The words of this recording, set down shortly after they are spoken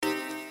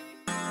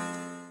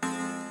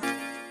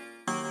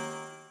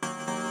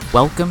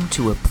Welcome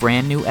to a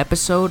brand new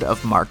episode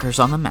of Markers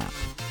on the Map.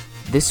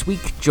 This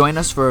week, join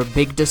us for a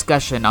big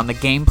discussion on the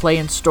gameplay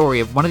and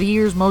story of one of the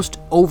year's most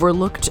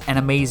overlooked and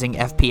amazing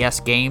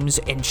FPS games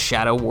in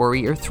Shadow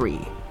Warrior 3.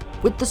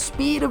 With the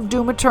speed of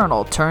Doom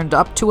Eternal turned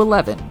up to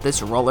 11,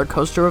 this roller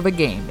coaster of a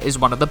game is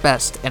one of the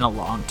best in a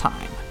long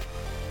time.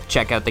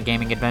 Check out the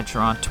gaming adventure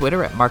on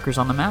Twitter at Markers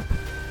on the Map,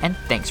 and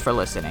thanks for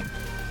listening.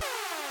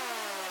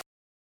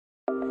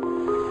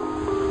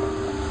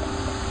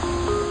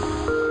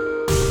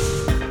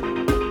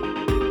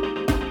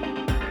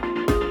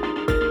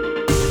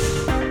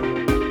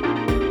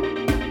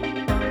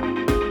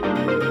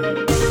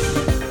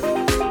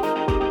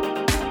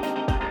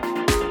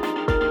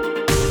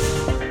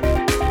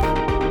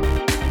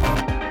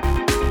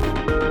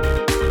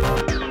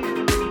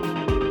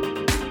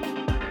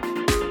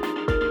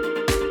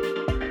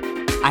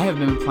 I have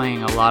been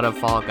playing a lot of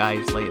Fall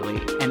Guys lately,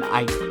 and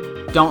I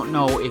don't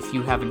know if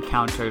you have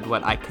encountered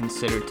what I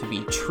consider to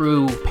be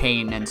true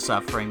pain and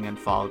suffering in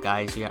Fall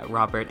Guys yet,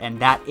 Robert, and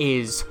that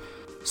is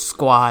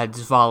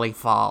squads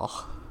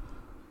volleyball.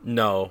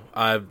 No,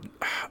 I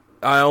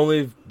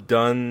only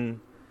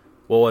done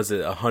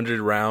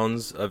 100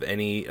 rounds of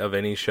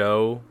any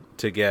show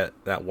to get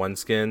that one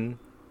skin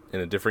in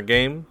a different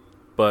game,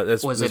 but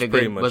that's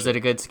pretty much. Was it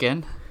a good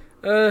skin?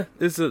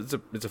 It's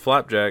a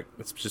flapjack.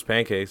 It's just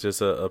pancakes.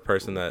 Just a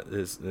person that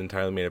is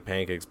entirely made of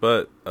pancakes.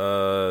 But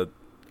other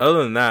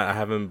than that, I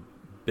haven't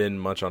been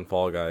much on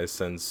Fall Guys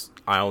since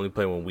I only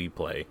play when we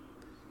play.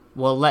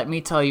 Well, let me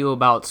tell you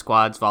about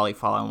squads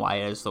volleyball and why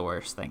it is the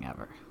worst thing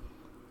ever.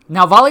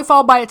 Now,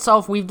 volleyball by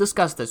itself, we've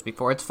discussed this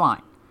before. It's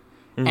fine.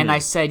 Mm-hmm. And I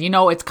said,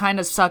 it kind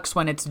of sucks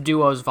when it's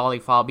duos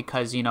volleyball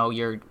because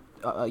your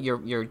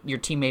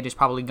teammate is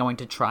probably going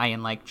to try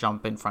and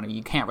jump in front of you.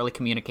 You can't really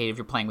communicate if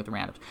you're playing with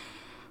randoms.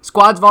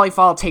 Squads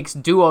volleyball takes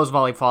duos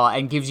volleyball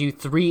and gives you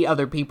 3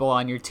 other people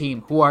on your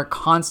team who are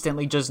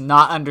constantly just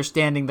not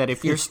understanding that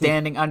if you're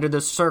standing under the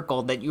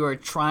circle that you are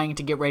trying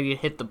to get ready to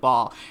hit the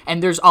ball.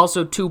 And there's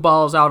also 2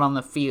 balls out on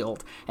the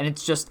field. And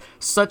it's just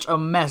such a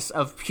mess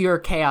of pure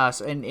chaos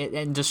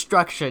and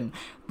destruction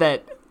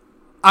that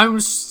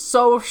I'm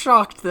so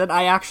shocked that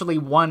I actually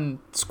won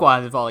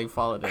squad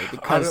volleyball today.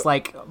 Because,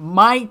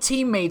 my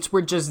teammates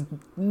were just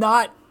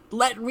not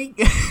letting me...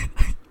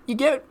 You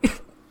get...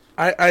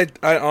 I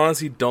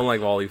honestly don't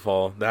like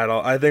volleyball at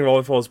all. I think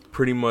volleyball is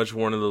pretty much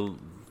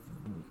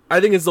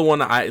I think it's the one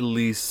that I at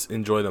least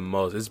enjoy the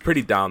most. It's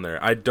pretty down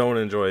there. I don't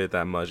enjoy it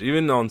that much.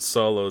 Even on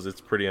solos,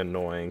 it's pretty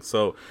annoying.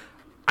 So,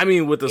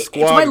 with the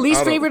squad... It's my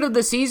least favorite of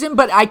the season,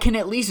 but I can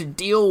at least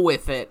deal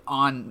with it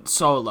on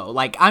solo.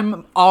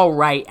 I'm all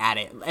right at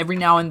it. Every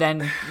now and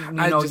then,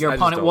 your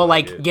opponent will,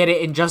 get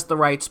it in just the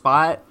right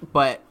spot,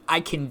 but I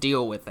can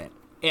deal with it.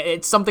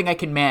 It's something I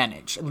can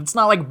manage. It's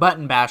not like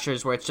button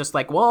bashers where it's just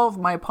if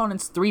my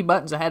opponent's 3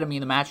 buttons ahead of me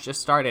and the match just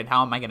started,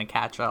 how am I going to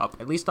catch up?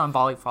 At least on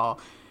volleyball,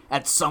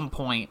 at some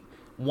point,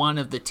 one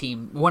of the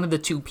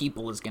 2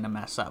 people is going to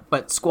mess up.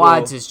 But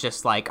squads is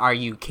just are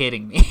you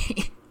kidding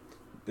me?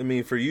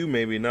 For you,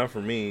 maybe, not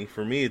for me.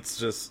 For me, it's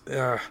just,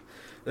 I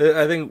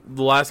think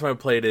the last time I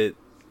played it,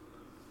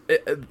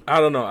 I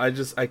don't know,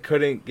 I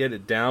couldn't get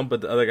it down,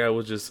 but the other guy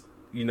was just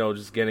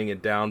getting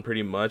it down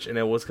pretty much, and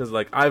it was because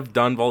I've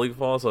done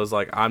volleyball, so it's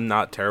I'm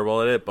not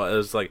terrible at it, but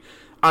it's I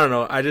don't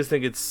know, I just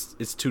think it's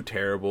too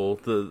terrible.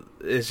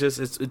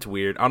 It's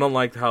weird. I don't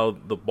like how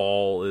the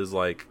ball is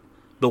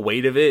the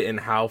weight of it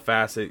and how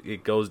fast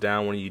it goes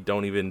down when you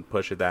don't even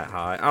push it that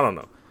high. I don't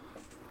know.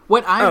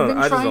 What I've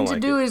been trying to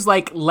do is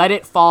let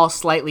it fall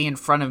slightly in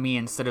front of me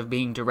instead of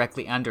being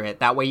directly under it.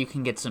 That way you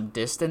can get some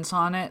distance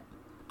on it.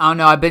 I don't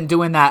know, I've been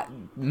doing that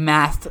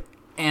math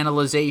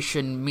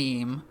analyzation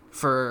meme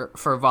for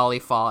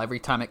volleyball. Every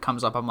time it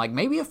comes up, I'm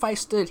maybe if I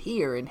stood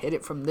here and hit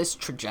it from this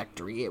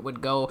trajectory, it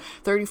would go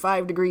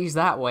 35 degrees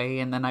that way,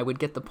 and then I would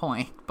get the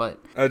point. But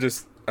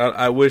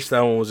I wish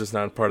that one was just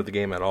not part of the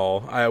game at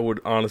all. I would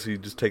honestly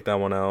just take that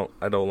one out.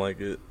 I don't like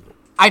it.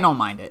 I don't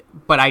mind it,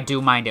 but I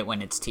do mind it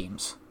when it's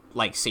teams.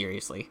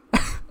 Seriously.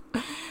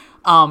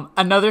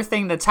 Another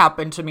thing that's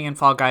happened to me in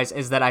Fall Guys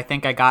is that I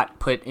think I got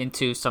put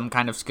into some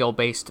kind of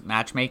skill-based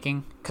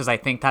matchmaking, because I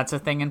think that's a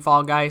thing in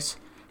Fall Guys.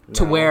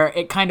 To where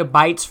it kind of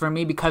bites for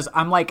me because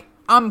I'm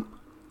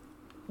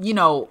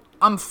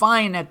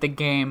fine at the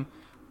game,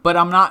 but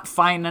I'm not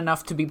fine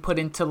enough to be put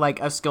into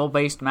a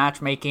skill-based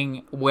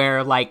matchmaking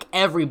where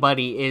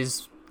everybody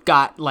is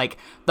got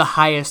the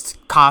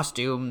highest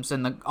costumes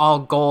and the all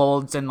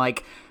golds and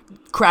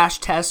crash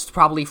tests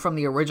probably from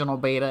the original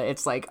beta.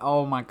 It's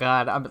oh my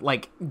god, I'm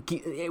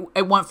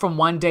it went from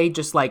one day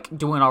just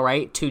doing all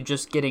right to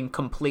just getting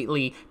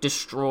completely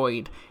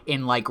destroyed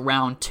in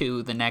round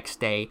 2 the next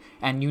day.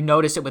 And you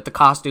notice it with the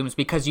costumes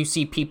because you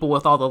see people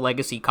with all the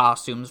legacy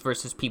costumes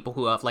versus people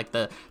who have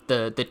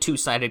the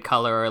two-sided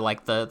color or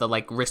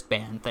the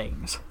wristband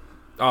things.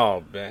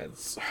 Oh man,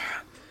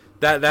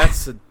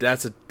 that's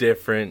a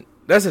different.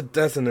 That's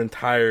an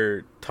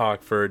entire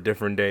talk for a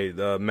different day.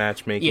 The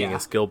matchmaking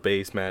and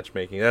skill-based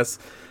matchmaking. I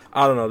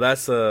don't know.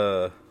 That's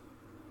the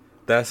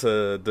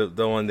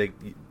one that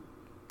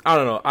I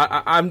don't know.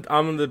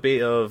 I'm in the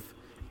debate of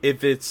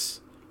if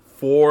it's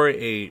for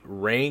a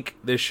rank,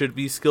 this should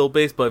be skill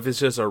based. But if it's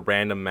just a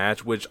random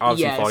match, which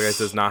obviously Fall Guys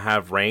does not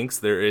have ranks,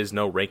 there is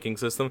no ranking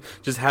system.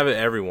 Just have it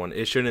everyone.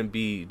 It shouldn't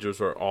be just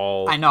for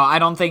all. I know. I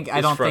don't think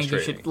you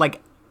should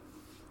like.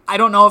 I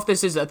don't know if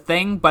this is a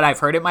thing, but I've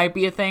heard it might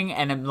be a thing,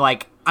 and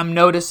I'm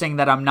noticing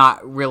that I'm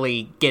not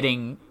really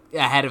getting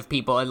ahead of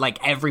people, and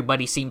like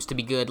everybody seems to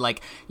be good.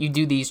 Like you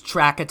do these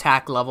track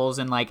attack levels,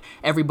 and like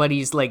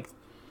everybody's like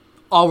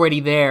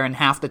already there, and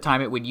half the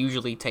time it would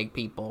usually take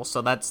people.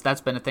 So that's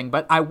been a thing.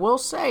 But I will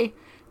say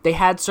they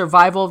had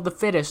Survival of the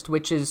Fittest,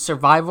 which is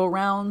survival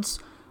rounds,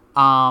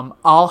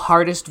 all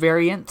hardest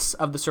variants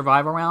of the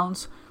survival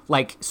rounds,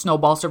 like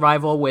snowball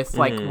survival with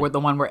like the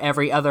one where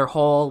every other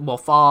hole will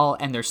fall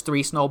and there's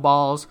 3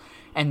 snowballs,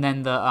 and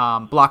then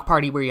the block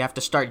party where you have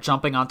to start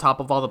jumping on top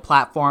of all the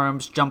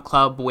platforms, jump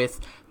club with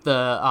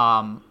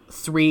the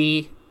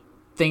 3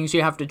 things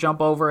you have to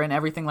jump over and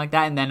everything like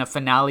that, and then a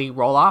finale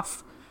roll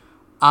off.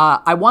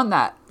 I won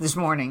that this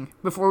morning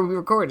before we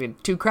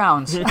recorded, 2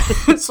 crowns.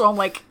 So I'm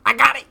like, I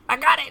got it.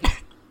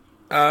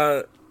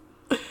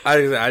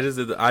 I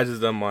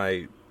just done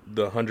my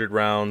the 100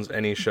 rounds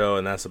any show,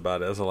 and that's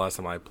about it. That's the last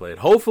time I played.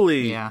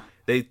 Hopefully,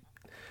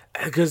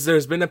 because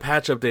there's been a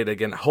patch update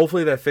again.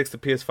 Hopefully that fixed the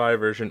PS5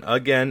 version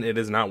again. It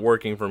is not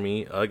working for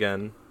me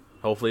again.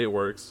 Hopefully it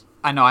works.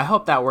 I know. I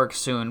hope that works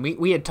soon.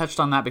 We had touched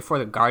on that before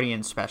the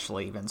Guardian special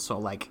even. So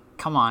like,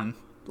 come on.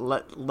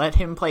 Let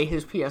him play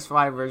his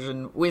PS5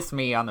 version with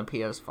me on the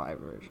PS5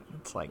 version.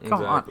 It's like,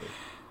 come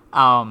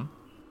on.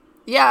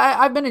 Yeah,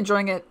 I've been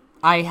enjoying it.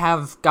 I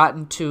have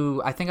gotten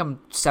to, I think I'm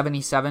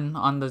 77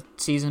 on the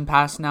season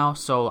pass now,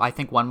 so I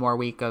think one more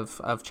week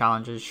of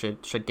challenges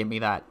should give me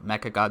that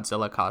Mecha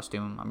Godzilla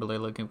costume. I'm really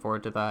looking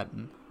forward to that.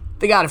 And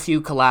they got a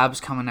few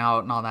collabs coming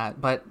out and all that,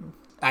 but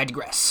I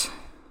digress.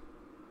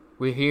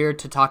 We're here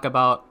to talk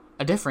about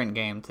a different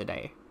game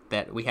today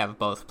that we have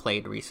both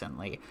played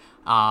recently.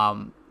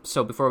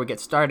 So before we get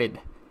started,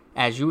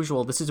 as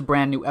usual, this is a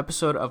brand new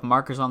episode of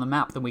Markers on the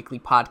Map, the weekly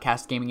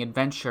podcast gaming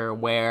adventure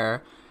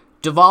where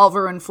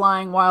Devolver and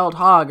Flying Wild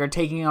Hog are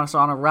taking us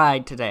on a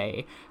ride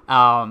today.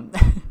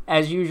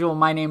 As usual,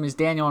 my name is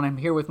Daniel, and I'm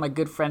here with my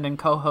good friend and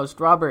co-host,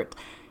 Robert.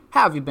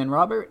 How have you been,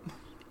 Robert?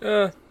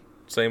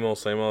 Same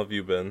old have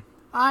you been?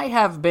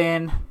 I've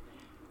been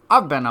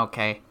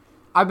okay.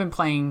 I've been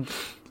playing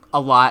a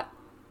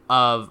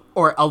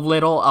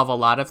little of a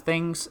lot of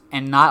things,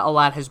 and not a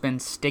lot has been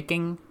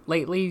sticking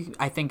lately.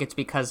 I think it's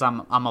because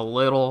I'm a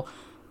little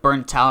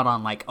burnt out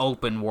on like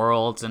open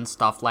worlds and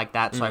stuff like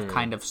that, so I've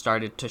kind of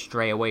started to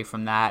stray away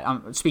from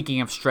that. Speaking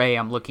of stray,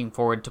 I'm looking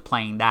forward to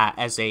playing that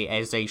as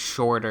a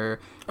shorter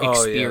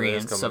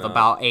experience of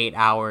about 8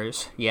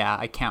 hours. Yeah,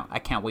 I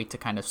can't wait to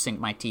kind of sink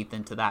my teeth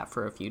into that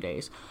for a few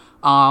days.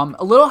 A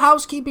little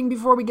housekeeping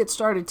before we get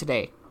started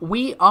today.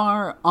 We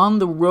are on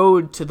the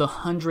road to the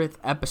 100th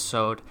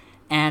episode,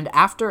 and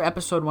after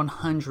episode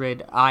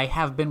 100, I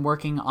have been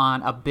working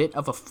on a bit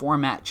of a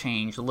format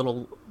change, a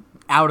little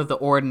out of the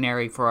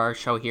ordinary for our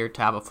show here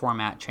to have a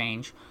format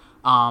change.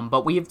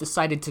 But we have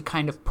decided to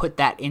kind of put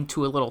that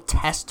into a little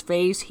test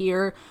phase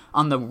here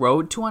on the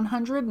road to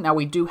 100. Now,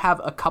 we do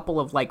have a couple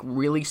of like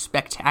really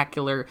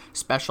spectacular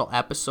special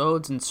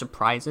episodes and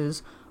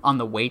surprises on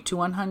the way to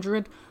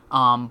 100.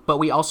 But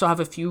we also have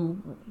a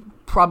few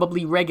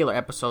probably regular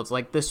episodes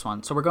like this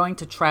one. So we're going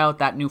to try out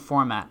that new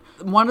format.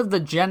 One of the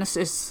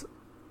genesis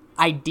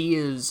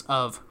ideas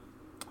of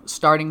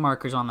starting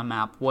Markers on the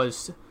Map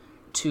was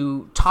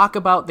to talk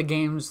about the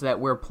games that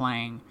we're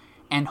playing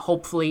and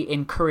hopefully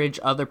encourage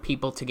other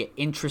people to get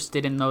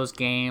interested in those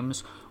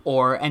games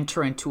or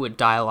enter into a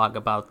dialogue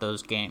about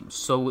those games.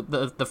 So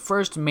the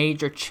first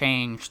major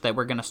change that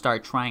we're going to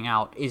start trying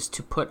out is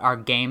to put our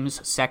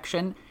games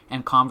section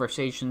and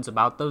conversations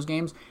about those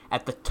games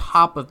at the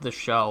top of the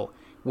show,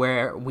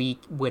 where we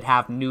would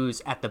have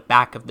news at the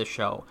back of the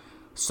show,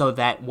 so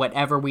that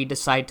whatever we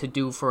decide to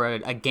do for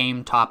a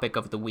game topic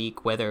of the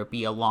week, whether it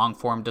be a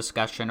long-form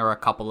discussion or a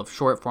couple of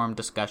short-form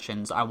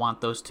discussions, I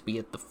want those to be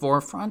at the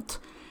forefront.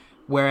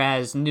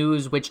 Whereas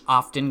news, which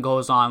often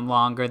goes on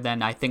longer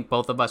than I think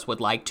both of us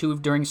would like to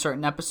during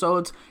certain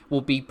episodes,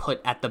 will be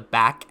put at the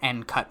back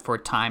and cut for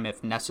time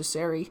if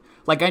necessary.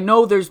 Like, I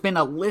know there's been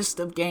a list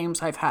of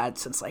games I've had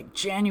since like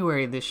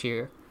January this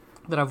year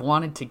that I've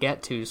wanted to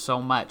get to so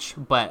much,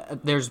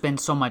 but there's been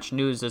so much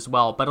news as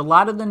well. But a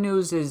lot of the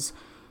news is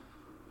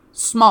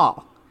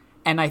small,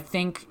 and I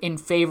think in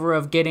favor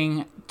of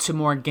getting to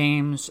more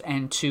games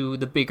and to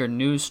the bigger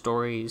news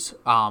stories,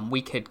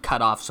 we could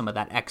cut off some of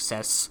that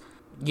excess,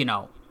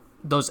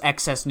 those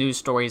excess news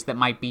stories that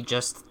might be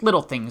just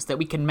little things that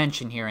we can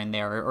mention here and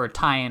there or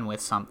tie in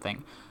with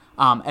something,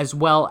 as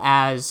well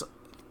as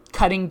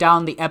cutting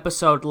down the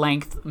episode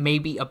length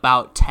maybe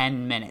about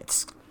 10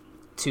 minutes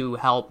to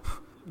help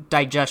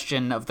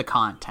digestion of the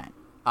content.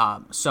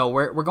 So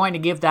we're going to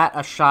give that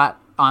a shot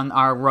on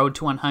our road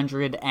to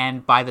 100,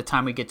 and by the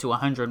time we get to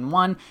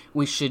 101,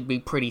 we should be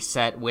pretty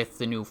set with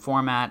the new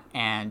format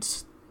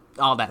and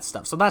all that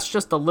stuff. So that's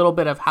just a little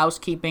bit of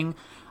housekeeping.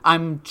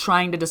 I'm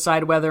trying to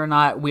decide whether or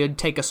not we would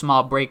take a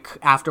small break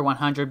after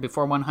 100,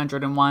 before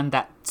 101.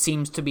 That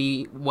seems to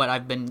be what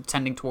I've been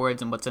tending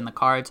towards and what's in the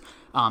cards.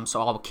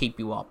 So I'll keep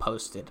you all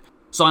posted.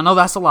 So I know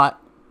that's a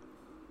lot.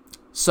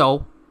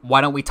 So why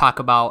don't we talk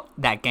about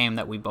that game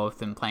that we both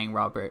been playing,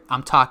 Robert?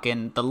 I'm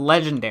talking the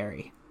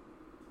legendary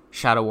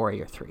Shadow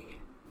Warrior 3.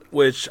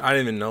 Which I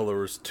didn't even know there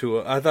was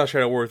two. I thought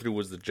Shadow Warrior 3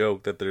 was the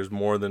joke that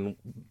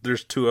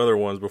there's two other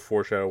ones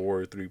before Shadow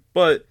Warrior 3.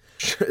 But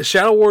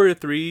Shadow Warrior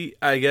 3,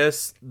 I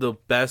guess the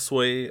best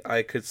way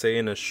I could say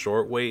in a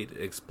short way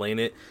to explain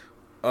it,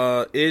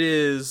 it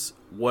is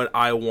what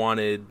I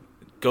wanted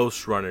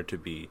Ghost Runner to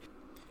be.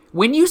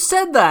 When you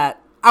said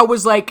that, I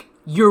was like,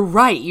 you're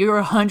right.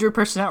 You're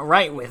 100%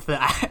 right with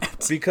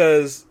that.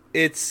 Because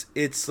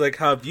it's like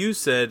how you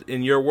said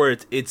in your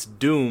words, it's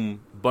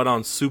Doom, but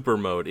on super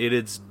mode.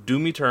 It's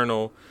Doom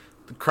Eternal,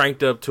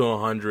 cranked up to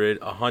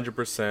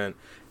 100%.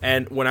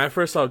 And when I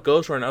first saw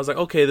Ghost Runner, I was like,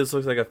 okay, this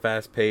looks like a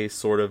fast-paced,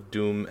 sort of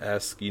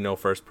Doom-esque,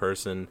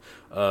 first-person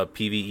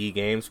PvE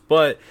games.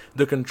 But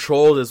the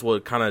controls is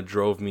what kind of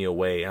drove me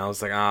away. And I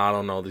was like, I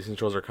don't know, these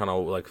controls are kind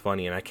of like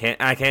funny, and I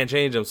can't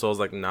change them. So I was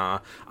like,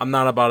 nah, I'm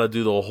not about to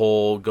do the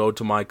whole go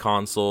to my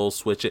console,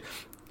 switch it.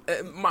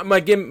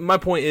 My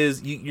point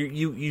is,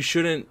 you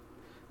shouldn't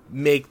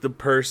make the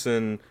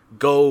person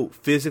go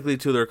physically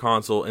to their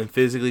console and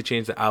physically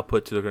change the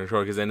output to the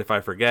controller, because then if I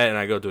forget and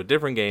I go to a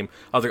different game,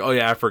 I was like, oh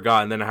yeah, I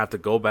forgot, and then I have to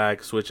go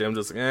back, switch it. I'm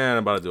just like, I'm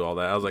about to do all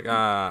that. I was like,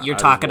 You're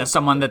talking to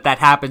someone that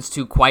happens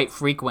to quite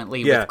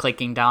frequently with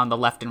clicking down the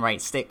left and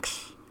right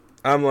sticks.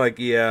 I'm like,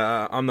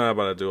 yeah, I'm not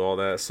about to do all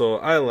that. So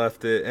I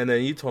left it, and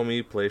then you told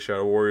me to play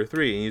Shadow Warrior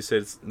 3, and you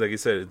said,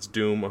 it's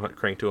Doom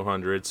cranked to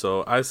 100,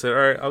 so I said,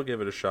 alright, I'll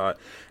give it a shot.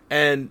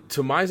 And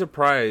to my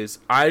surprise,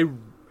 I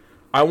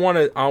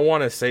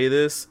want to say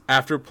this,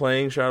 after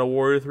playing Shadow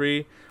Warrior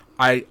 3,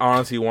 I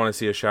honestly want to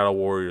see a Shadow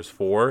Warriors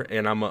 4,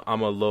 and I'm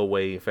a Lil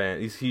Wayne fan.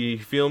 You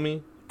feel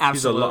me?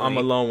 Absolutely. I'm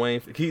a Lil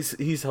Wayne. He's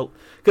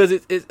because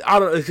I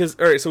don't know, because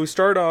all right. So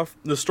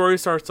the story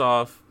starts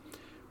off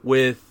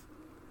with,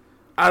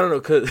 I don't know,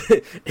 because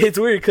it's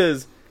weird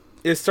because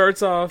it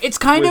starts off. It's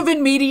kind of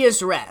in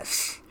medias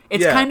res.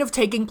 It's kind of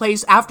taking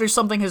place after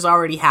something has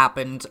already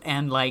happened,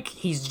 and like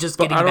he's just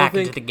getting back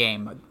into the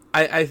game.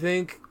 I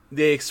think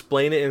they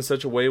explain it in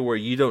such a way where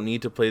you don't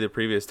need to play the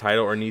previous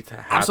title or need to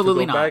have to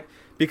go back,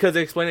 because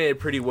they explain it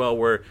pretty well.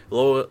 Where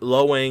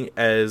Lo Wang,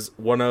 as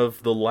one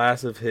of the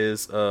last of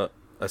his, I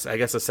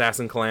guess,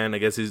 assassin clan. I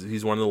guess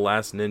he's one of the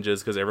last ninjas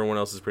because everyone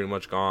else is pretty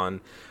much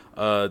gone.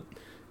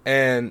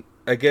 And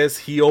I guess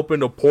he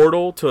opened a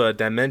portal to a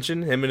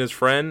dimension. Him and his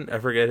friend. I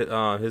forget.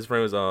 His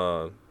friend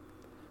was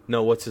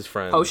No, what's his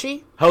friend?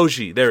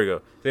 Hoshi, there we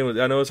go.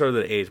 I know it started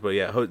with an H, but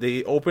yeah,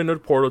 they opened a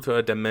portal to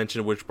a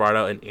dimension which brought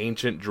out an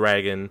ancient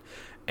dragon,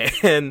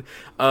 and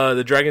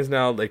the dragon's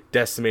now like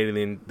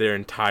decimating their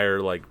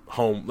entire like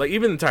home, like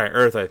even the entire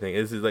Earth. I think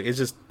it's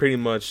just pretty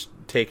much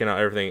taking out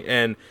everything.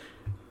 And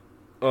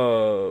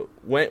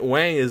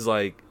Wang is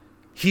like,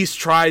 he's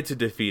tried to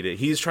defeat it.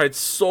 He's tried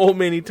so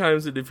many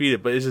times to defeat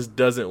it, but it just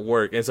doesn't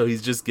work, and so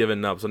he's just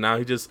given up. So now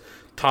he just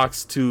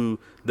talks to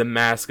the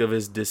mask of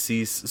his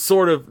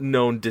sort of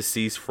known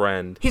deceased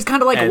friend. He's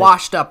kind of like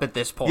washed up at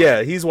this point.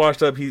 Yeah, he's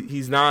washed up.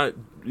 He's not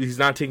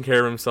taking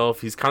care of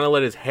himself. He's kind of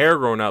let his hair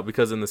grow out,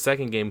 because in the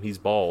second game he's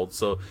bald,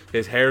 so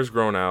his hair's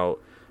grown out.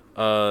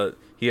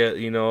 He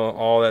had,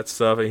 all that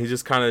stuff, and he's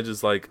just kind of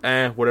just like,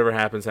 whatever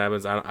happens.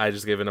 I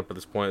just given up at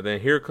this point. Then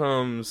here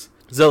comes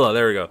Zilla.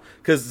 There we go.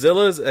 Because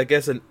Zilla's, I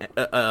guess,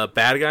 a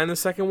bad guy in the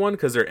second one,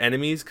 because they're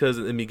enemies. Because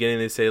in the beginning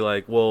they say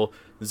like, well,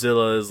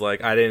 Zilla is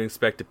like, I didn't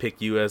expect to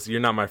pick you, as you're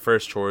not my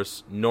first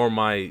choice, nor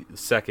my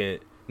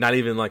second, not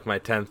even like my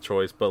 10th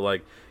choice, but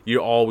like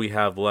you're all we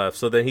have left.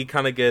 So then he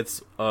kind of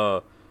gets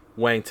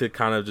Wang to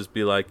kind of just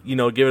be like, give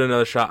it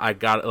another shot.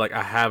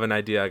 I have an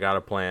idea. I got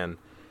a plan.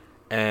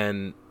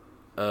 And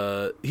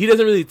he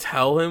doesn't really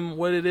tell him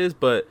what it is,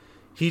 but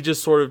he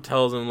just sort of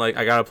tells him like,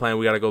 I got a plan.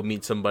 We got to go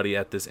meet somebody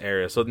at this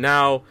area. So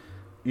now,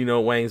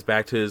 Wang's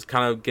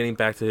getting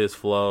back to his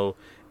flow.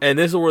 And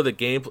this is where the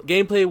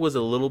gameplay was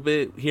a little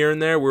bit here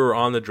and there. We were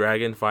on the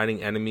dragon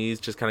fighting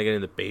enemies, just kind of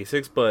getting the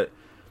basics. But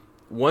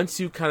once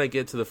you kind of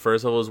get to the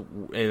first levels,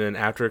 and then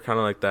after kind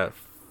of like that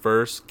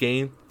first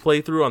game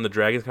playthrough on the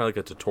dragon, kind of like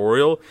a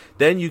tutorial,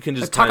 then you can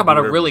just talk about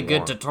a really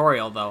good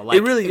tutorial, though. Like,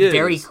 it really is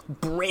very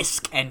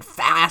brisk and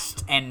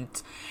fast, and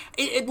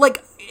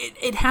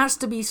it has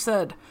to be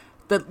said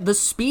that the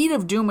speed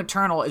of Doom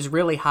Eternal is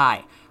really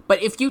high.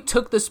 But if you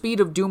took the speed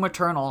of Doom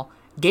Eternal,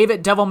 gave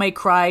it Devil May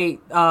Cry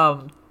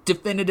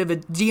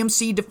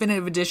DMC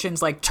definitive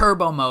editions like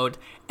turbo mode,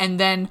 and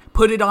then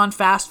put it on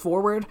fast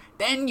forward,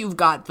 then you've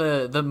got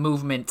the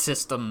movement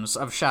systems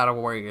of Shadow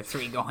Warrior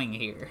 3 going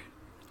here.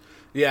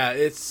 Yeah,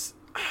 it's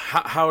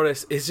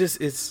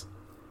it's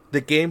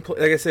the gameplay.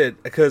 Like I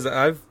said, because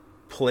I've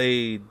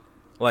played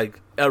like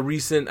a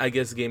recent, I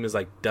guess, game is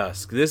like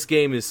Dusk. This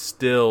game is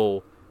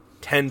still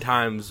 10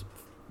 times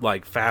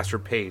like faster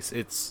pace.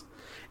 It's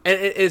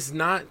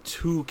not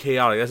too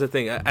chaotic. That's the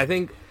thing. I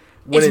think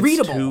when it's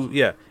readable.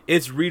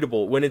 It's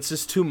readable. When it's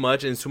just too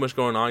much and it's too much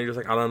going on, you're just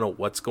like, I don't know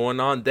what's going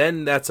on.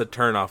 Then that's a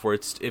turnoff. Where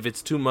if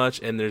it's too much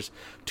and there's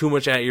too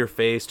much at your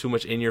face, too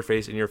much in your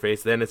face,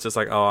 then it's just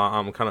like, oh,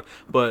 I'm kind of.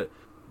 But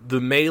the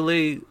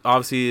melee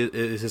obviously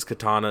is his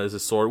katana, is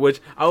his sword,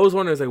 which I was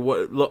wondering is like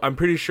what. Look, I'm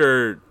pretty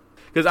sure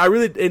because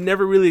it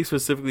never really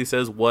specifically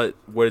says what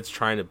it's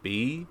trying to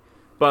be.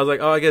 But I was like,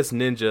 oh, I guess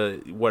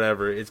ninja,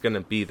 whatever, it's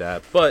gonna be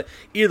that. But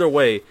either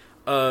way,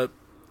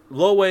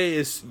 Lowe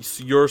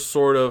is your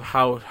sort of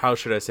how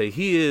should I say?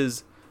 He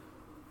is,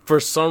 for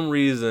some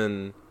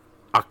reason,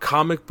 a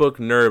comic book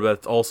nerd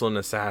that's also an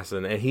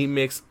assassin, and he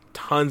makes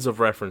tons of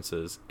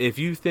references. If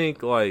you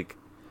think like,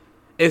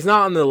 it's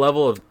not on the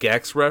level of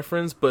Gex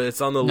reference, but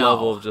it's on the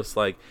level of just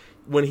like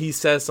when he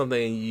says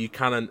something, you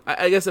kind of,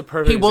 I guess a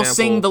perfect. He will example,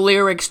 sing the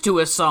lyrics to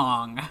a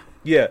song.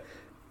 Yeah.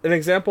 An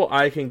example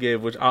I can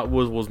give, which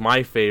was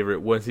my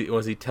favorite, once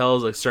he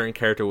tells a certain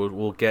character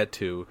we'll get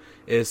to,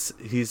 is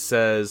he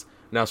says,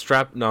 Now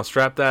strap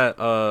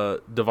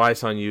that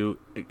device on you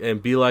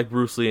and be like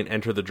Bruce Lee and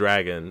enter the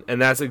dragon.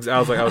 And I was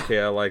like, okay,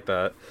 I like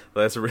that.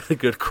 That's a really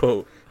good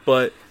quote.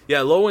 But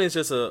yeah, Lo Wayne is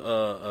just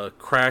a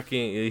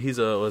cracking. He's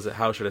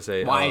how should I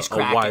say? A wise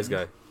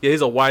guy. Yeah,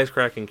 he's a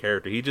wisecracking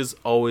character. He just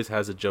always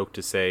has a joke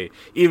to say,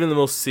 even in the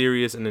most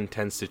serious and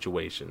intense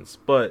situations.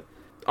 But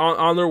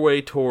on their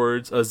way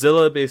towards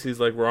Zilla, basically is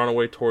like we're on our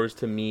way towards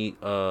to meet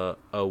a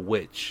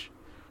witch,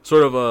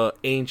 sort of a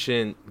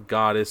ancient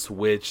goddess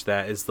witch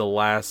that is the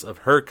last of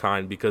her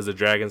kind because the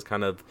dragons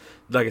kind of,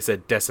 like I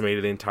said,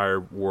 decimated the entire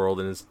world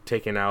and is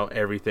taking out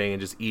everything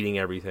and just eating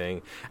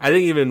everything. I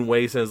think even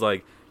Wei says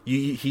like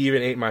he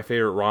even ate my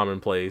favorite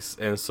ramen place,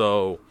 and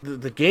so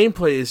the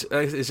gameplay is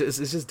it's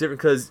just different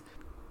because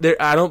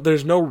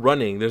there's no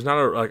running. There's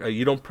not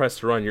you don't press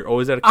to run. You're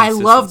always at a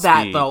consistent I love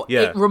that speed. though.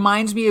 Yeah. It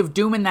reminds me of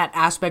Doom in that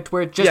aspect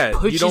where it just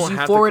pushes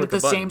you forward at the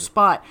same button.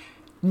 spot.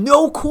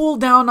 No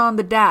cooldown on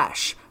the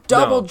dash.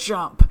 Double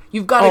jump.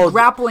 You've got a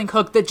grappling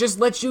hook that just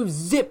lets you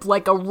zip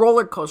like a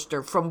roller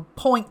coaster from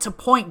point to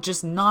point,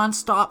 just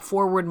non-stop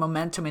forward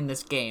momentum in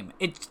this game.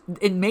 It's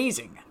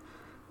amazing.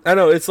 I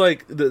know, it's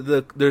like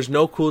there's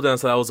no cooldown,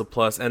 so that was a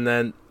plus. And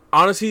then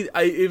honestly,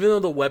 even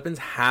though the weapons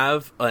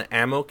have an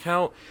ammo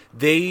count,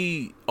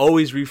 they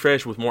always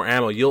refresh with more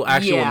ammo. You'll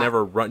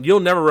never run.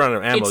 You'll never run out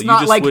of ammo. It's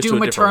not like switch Doom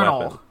to a different Eternal.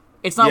 weapon.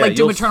 It's not like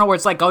Doom Eternal where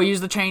it's like,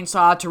 use the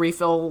chainsaw to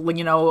refill,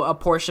 a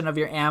portion of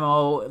your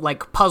ammo,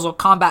 like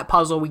combat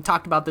puzzle. We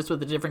talked about this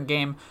with a different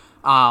game.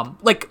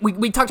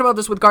 We talked about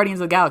this with Guardians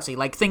of the Galaxy.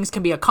 Like, things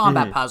can be a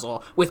combat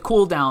puzzle with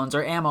cooldowns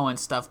or ammo and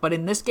stuff. But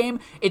in this game,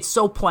 it's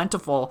so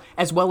plentiful,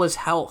 as well as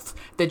health,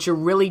 that you're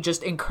really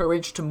just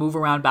encouraged to move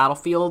around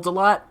battlefields a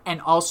lot and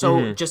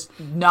also just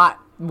not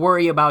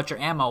worry about your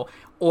ammo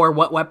or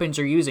what weapons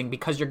you're using,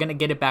 because you're going to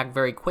get it back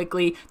very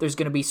quickly. There's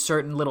going to be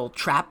certain little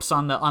traps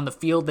on the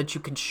field that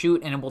you can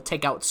shoot, and it will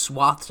take out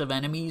swaths of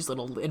enemies,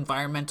 little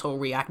environmental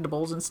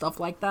reactables and stuff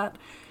like that.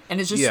 And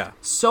it's just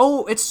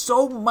it's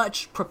so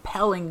much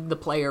propelling the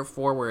player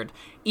forward.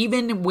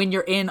 Even when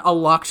you're in a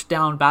locked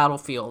down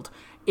battlefield,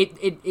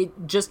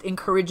 it just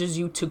encourages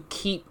you to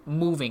keep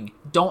moving.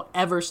 Don't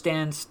ever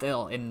stand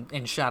still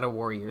in Shadow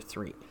Warrior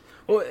 3.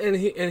 Well, and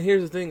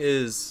here's the thing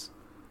is,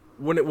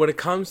 when it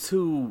comes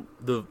to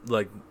the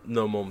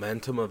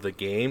momentum of the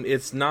game,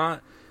 it's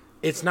not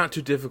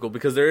too difficult,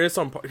 because there is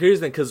some. Here's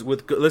the thing, because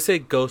let's say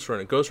Ghost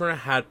Runner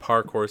had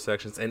parkour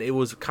sections, and it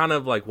was kind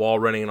of like wall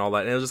running and all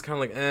that, and it was just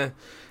kind of like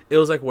it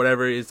was like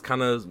whatever. It's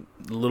kind of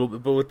a little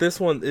bit, but with this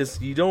one,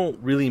 you don't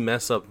really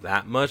mess up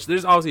that much.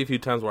 There's obviously a few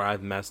times where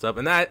I've messed up,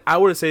 and I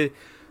would say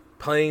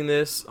playing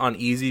this on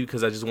easy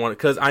because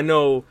because I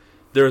know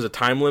there was a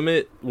time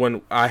limit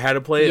when I had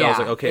to play it. Yeah, I was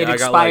like, okay, it I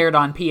expired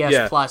got on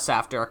PS Plus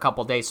after a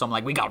couple days, so I'm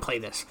like, we gotta play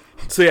this.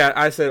 So yeah,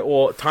 I said,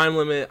 well, time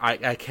limit,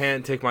 I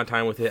can't take my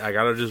time with it. I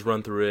gotta just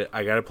run through it.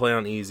 I gotta play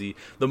on easy.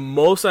 The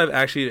most I've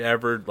actually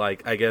ever,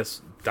 I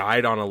guess,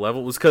 died on a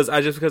level was because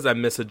I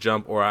missed a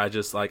jump, or I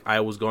just,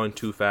 I was going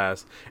too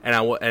fast, and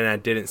I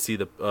didn't see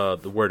the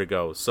where to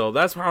go. So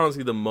that's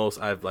honestly the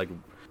most I've,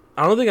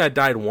 I don't think I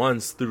died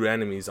once through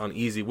enemies on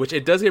easy, which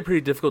it does get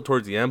pretty difficult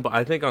towards the end, but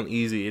I think on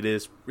easy it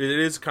is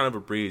kind of a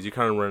breeze. You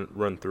kind of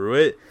run through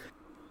it.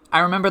 I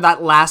remember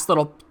that last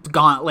little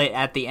gauntlet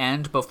at the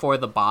end before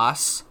the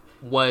boss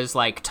was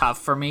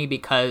tough for me,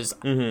 because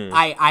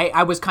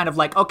I was kind of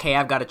like, okay,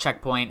 I've got a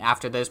checkpoint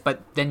after this,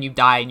 but then you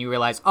die and you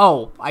realize,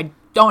 I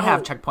don't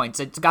have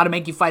checkpoints. It's got to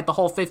make you fight the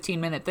whole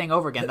 15-minute thing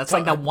over again. That's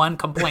the one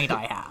complaint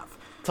I have.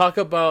 Talk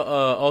about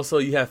also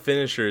you have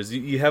finishers.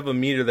 You have a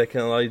meter that can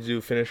allow you to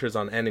do finishers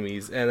on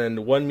enemies, and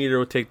then 1 meter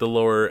will take the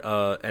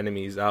lower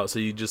enemies out. So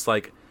you just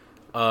do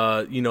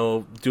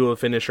a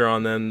finisher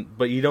on them,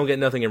 but you don't get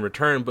nothing in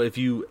return. But if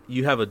you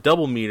have a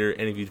double meter,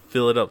 and if you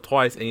fill it up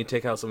twice and you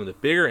take out some of the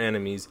bigger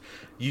enemies,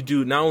 you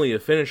do not only a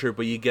finisher,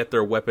 but you get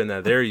their weapon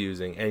that they're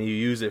using, and you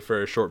use it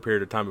for a short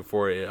period of time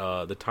before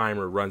the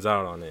timer runs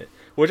out on it.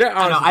 Which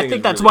I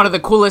think that's really one of the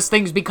coolest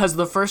things, because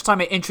the first time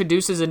it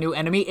introduces a new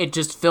enemy, it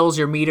just fills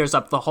your meters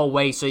up the whole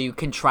way so you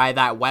can try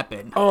that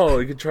weapon. Oh,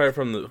 you can try it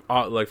from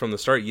the from the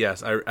start.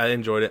 Yes, I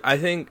enjoyed it. I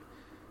think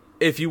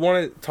if you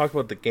want to talk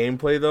about the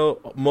gameplay,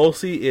 though,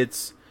 mostly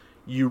it's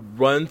you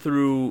run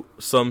through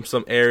some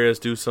areas,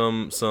 do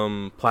some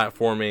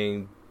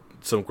platforming,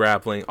 some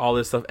grappling, all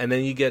this stuff, and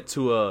then you get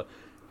to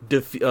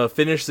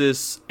finish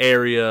this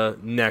area,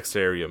 next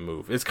area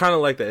move. It's kind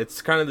of like that.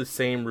 It's kind of the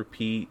same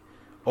repeat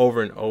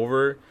over and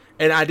over.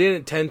 And I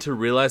didn't tend to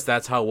realize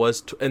that's how it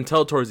was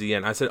until towards the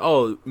end. I said,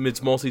 oh,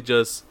 it's mostly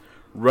just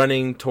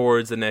running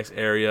towards the next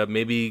area,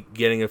 maybe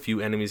getting a few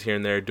enemies here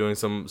and there, doing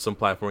some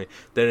platforming.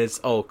 Then it's,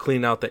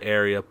 clean out the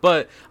area.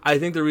 But I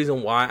think the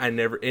reason why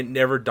it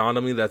never dawned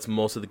on me that's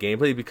most of the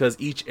gameplay, because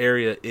each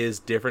area is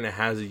different. It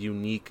has a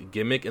unique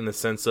gimmick in the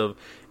sense of,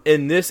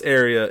 in this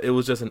area, it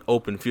was just an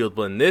open field.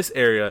 But in this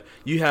area,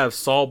 you have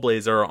saw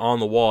blades that are on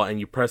the wall, and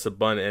you press a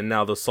button, and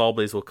now the saw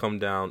blades will come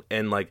down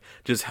and like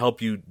just help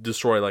you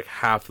destroy like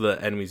half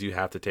the enemies you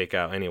have to take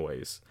out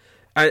anyways.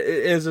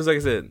 It's just like I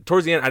said,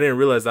 towards the end, I didn't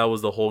realize that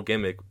was the whole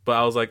gimmick. But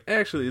I was like,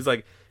 actually, it's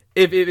like,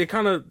 if it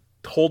kind of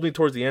told me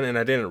towards the end and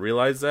I didn't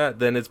realize that,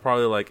 then it's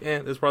probably like,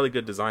 it's probably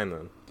good design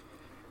then.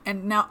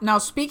 And now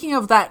speaking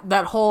of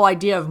that whole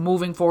idea of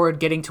moving forward,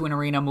 getting to an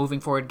arena, moving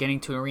forward,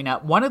 getting to an arena,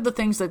 one of the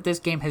things that this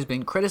game has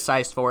been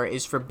criticized for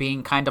is for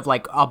being kind of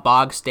like a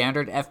bog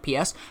standard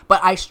FPS,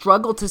 but I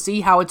struggle to see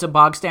how it's a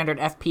bog standard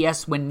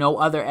FPS when no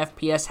other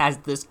FPS has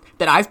this,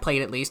 that I've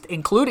played at least,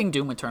 including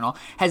Doom Eternal,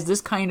 has this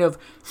kind of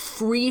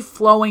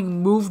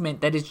free-flowing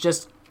movement that is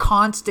just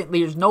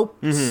constantly,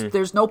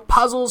 there's no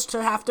puzzles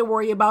to have to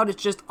worry about,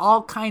 it's just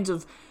all kinds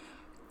of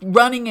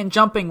running and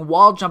jumping,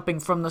 wall jumping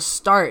from the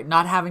start,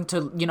 not having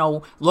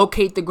to,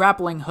 locate the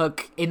grappling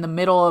hook in the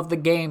middle of the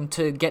game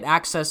to get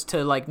access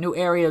to, like, new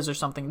areas or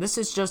something. This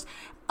is just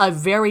a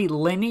very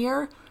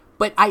linear,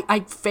 but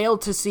I fail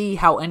to see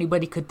how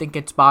anybody could think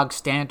it's bog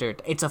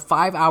standard. It's a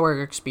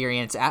 5-hour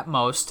experience at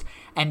most,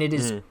 and it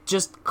is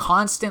just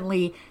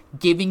constantly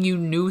giving you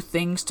new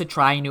things to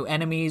try, new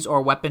enemies or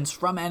weapons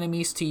from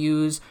enemies to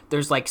use.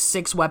 There's like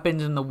 6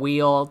 weapons in the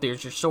wheel.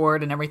 There's your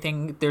sword and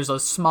everything. There's a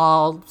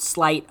small,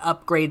 slight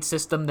upgrade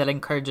system that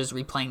encourages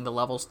replaying the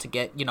levels to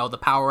get, the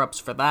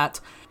power-ups for that.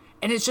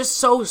 And it's just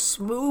so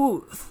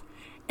smooth.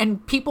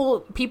 And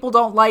people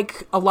don't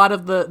like a lot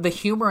of the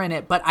humor in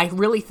it, but I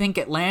really think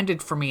it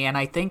landed for me. And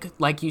I think,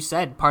 like you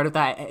said, part of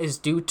that is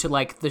due to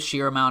like the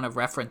sheer amount of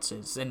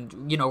references. And,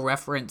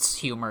 reference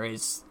humor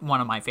is one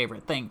of my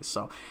favorite things.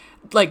 So,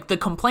 like, the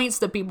complaints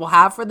that people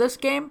have for this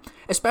game,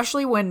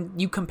 especially when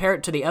you compare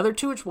it to the other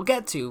two, which we'll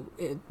get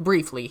to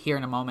briefly here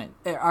in a moment,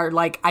 are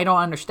like, I don't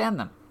understand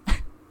them.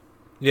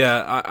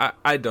 Yeah,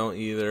 I don't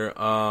either.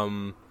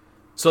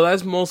 So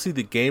that's mostly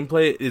the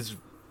gameplay. It's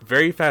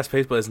very fast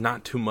paced, but it's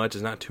not too much.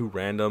 It's not too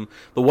random.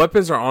 The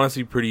weapons are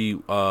honestly pretty.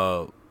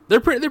 They're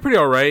pretty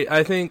all right.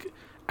 I think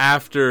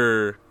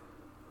after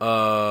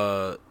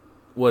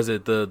was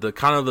it the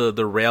kind of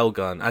the rail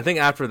gun? I think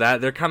after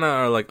that they're kind of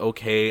are like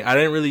okay. I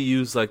didn't really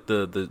use like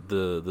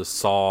the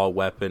saw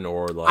weapon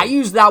or like. I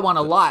used that one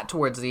a lot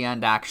towards the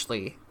end,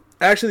 actually.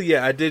 Actually,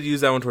 yeah, I did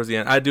use that one towards the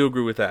end. I do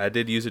agree with that. I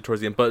did use it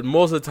towards the end, but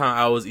most of the time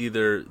I was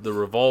either the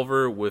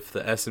revolver with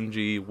the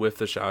SMG with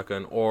the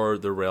shotgun or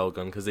the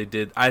railgun because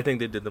I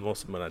think they did the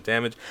most amount of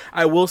damage.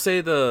 I will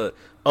say the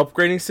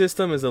upgrading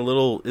system is a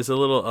little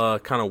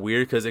kind of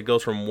weird because it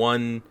goes from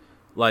 1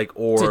 like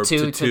orb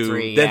to 2 to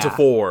 3, then to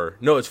 4.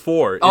 No, it's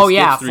 4. Oh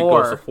yeah, 3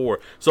 4 goes to 4.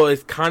 So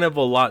it's kind of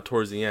a lot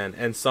towards the end,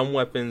 and some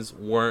weapons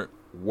weren't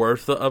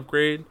worth the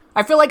upgrade.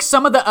 I feel like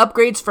some of the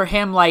upgrades for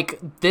him, like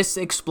this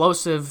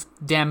explosive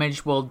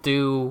damage will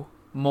do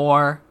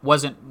more,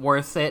 wasn't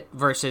worth it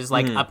versus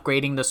like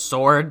upgrading the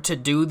sword to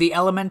do the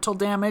elemental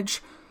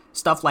damage.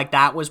 Stuff like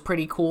that was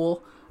pretty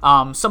cool.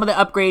 Some of the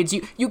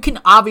upgrades, you can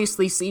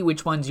obviously see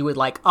which ones you would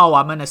like, oh,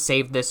 I'm going to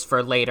save this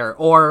for later.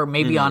 Or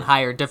maybe on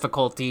higher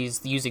difficulties,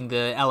 using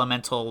the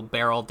elemental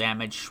barrel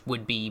damage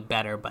would be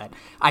better. But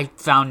I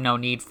found no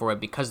need for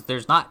it because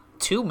there's not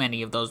too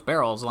many of those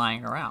barrels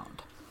lying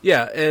around.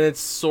 Yeah, and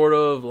it's sort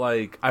of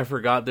like, I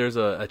forgot there's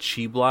a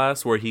chi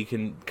blast where he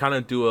can kind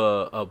of do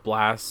a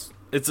blast.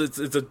 It's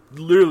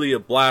literally a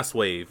blast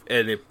wave,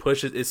 and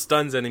it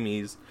stuns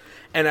enemies.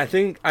 And I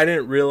think I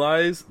didn't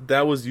realize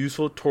that was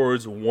useful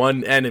towards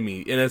one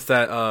enemy, and it's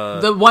that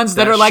the ones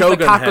that are like the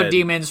Kako head.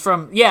 demons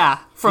from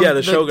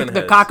the Shogun the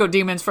heads. Kako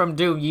demons from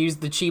Doom. You use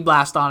the chi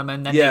blast on them,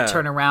 and then they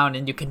turn around,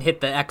 and you can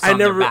hit the X on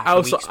their back.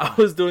 I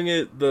was doing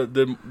it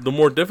the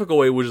more difficult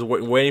way, which is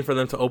waiting for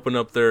them to open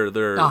up their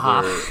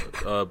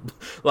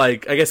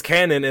like I guess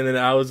cannon, and then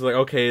I was like,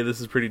 okay,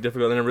 this is pretty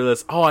difficult. And then I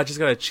realized, I just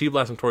got a chi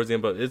blast them towards the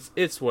end, but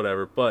it's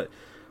whatever. But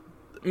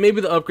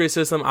maybe the upgrade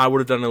system I would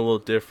have done a little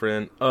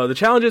different. The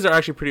challenges are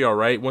actually pretty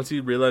alright once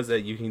you realize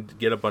that you can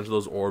get a bunch of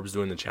those orbs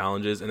doing the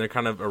challenges, and they're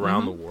kind of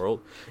around the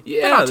world.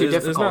 Yeah,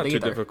 it's not too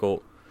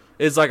difficult.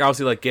 It's like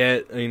obviously like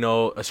get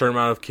a certain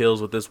amount of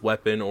kills with this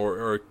weapon,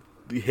 or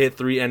hit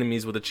 3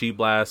 enemies with a chi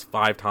blast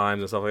 5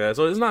 times and stuff like that.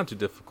 So it's not too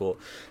difficult.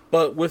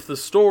 But with the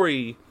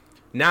story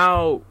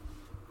now,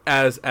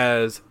 as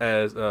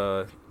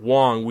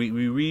Wong,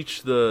 we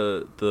reach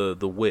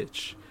the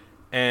witch,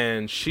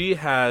 and she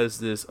has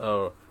this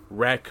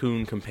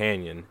raccoon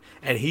companion,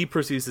 and he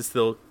proceeds to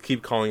still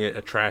keep calling it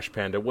a trash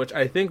panda, which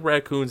I think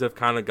raccoons have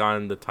kind of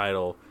gotten the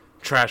title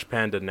trash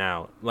panda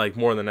now, like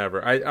more than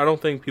ever. I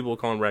don't think people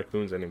call them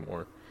raccoons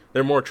anymore.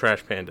 They're more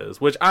trash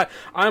pandas, which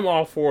I'm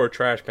all for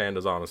trash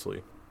pandas,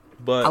 honestly.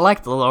 But I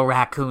like the little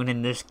raccoon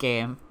in this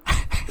game.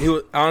 he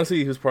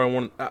was probably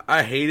one.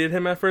 I hated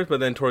him at first, but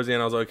then towards the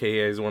end I was like, okay,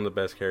 yeah, he's one of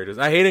the best characters.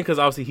 I hate him because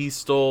obviously he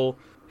stole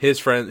his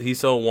friend. He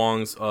stole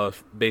Wong's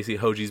basically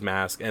Hoji's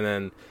mask, and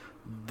then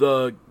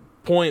the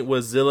point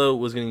was Zilla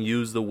was going to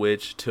use the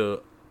witch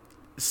to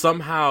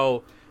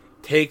somehow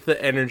take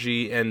the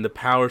energy and the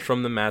powers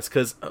from the mask,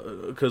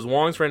 because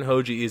Wong's friend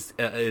Hoji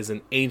is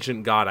an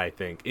ancient god. I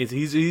think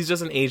he's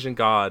just an ancient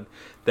god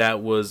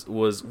that was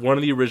one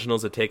of the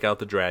originals to take out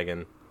the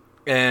dragon,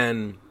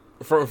 and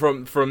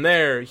from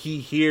there he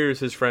hears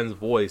his friend's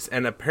voice,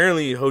 and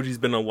apparently Hoji's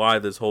been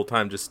alive this whole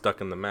time, just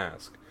stuck in the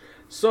mask.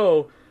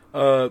 So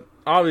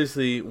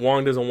obviously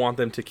Wong doesn't want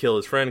them to kill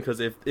his friend, because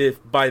if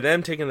by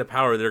them taking the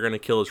power they're going to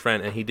kill his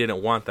friend, and he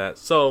didn't want that.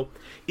 So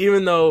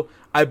even though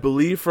I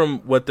believe from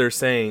what they're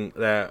saying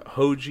that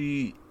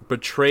Hoji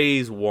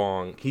betrays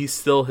Wong, he's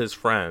still his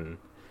friend,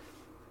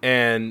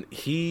 and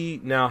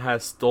he now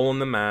has stolen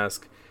the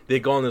mask.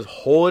 They go on this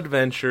whole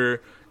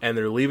adventure, and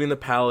they're leaving the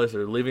palace,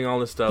 they're leaving all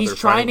this stuff. He's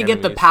trying to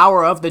get the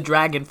power of the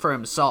dragon for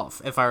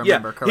himself, if I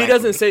remember correctly. He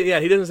doesn't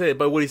say it,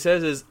 but what he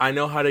says is, I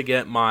know how to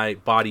get my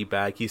body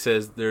back. He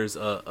says there's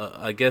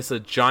I guess a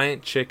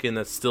giant chicken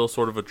that's still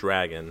sort of a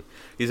dragon.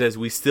 He says,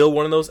 we steal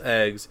one of those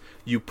eggs,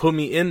 you put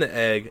me in the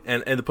egg,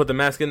 and put the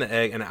mask in the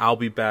egg, and I'll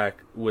be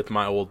back with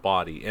my old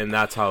body. And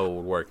that's how it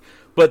would work.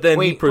 But then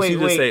he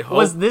proceeded to say,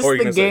 was this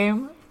the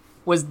game?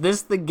 Was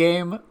this the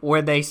game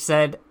where they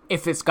said,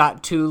 if it's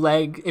got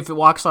if it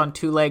walks on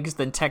two legs,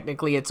 then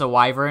technically it's a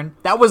wyvern?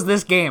 That was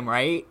this game,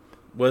 right?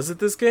 Was it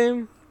this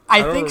game?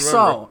 I think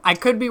so. I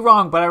could be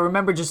wrong, but I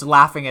remember just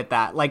laughing at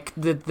that. Like,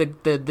 the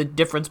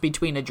difference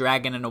between a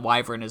dragon and a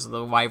wyvern is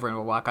the wyvern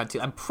will walk on two.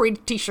 I'm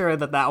pretty sure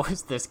that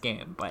was this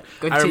game, but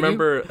continue.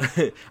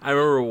 I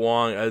remember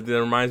Wong, it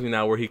reminds me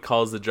now, where he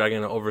calls the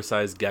dragon an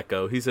oversized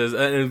gecko. He says,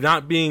 and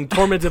not being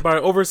tormented by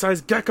an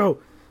oversized gecko.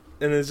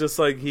 And it's just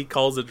like, he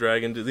calls the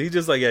dragon, he's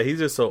just like, yeah, he's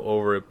just so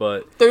over it.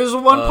 But there's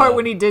one part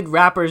when he did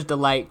Rapper's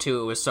Delight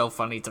too. It was so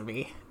funny to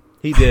me.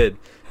 He did.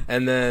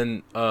 And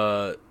then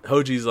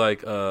Hoji's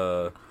like,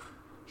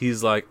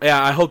 he's like,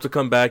 yeah, I hope to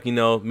come back,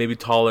 maybe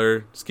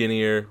taller,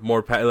 skinnier,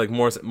 more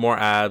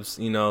abs,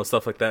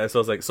 stuff like that. So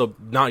I was like, so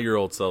not your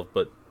old self,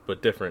 but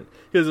different.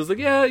 He was just like,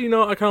 yeah, I kind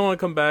of want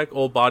to come back,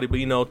 old body,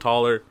 but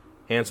taller,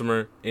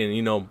 handsomer,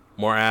 and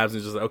more abs.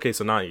 And just like, okay,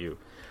 so not you.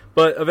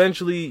 But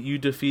eventually you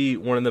defeat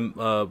one of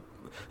them.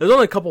 There's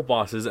only a couple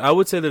bosses. I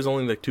would say there's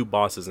only like 2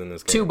 bosses in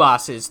this game. 2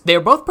 bosses.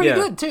 They're both pretty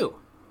good too.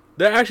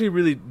 They're actually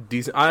really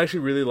decent. I actually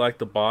really like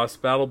the boss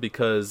battle,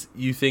 because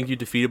you think you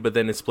defeat it, but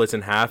then it splits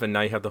in half, and now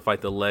you have to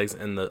fight the legs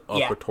and the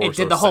upper torso. It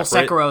did the whole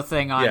Sekiro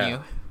thing on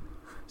you.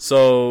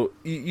 So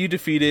you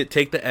defeat it,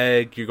 take the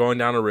egg, you're going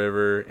down a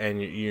river,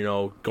 and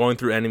you're going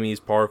through enemies,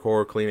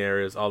 parkour, clean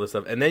areas, all this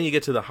stuff. And then you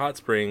get to the hot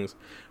springs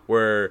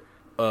where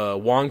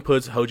Wong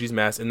puts Hoji's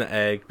mask in the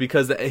egg,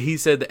 because he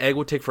said the egg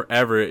would take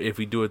forever if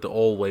we do it the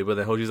old way, but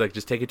then Hoji's like,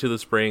 just take it to the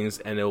springs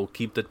and it will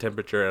keep the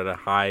temperature at a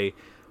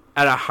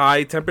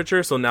high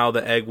temperature, so now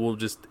the egg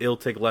it'll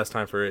take less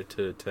time for it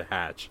to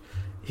hatch.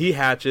 He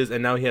hatches,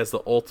 and now he has the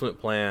ultimate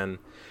plan,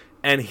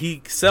 and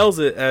he sells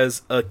it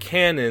as a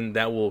cannon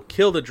that will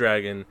kill the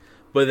dragon.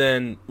 But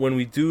then when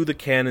we do the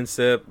cannon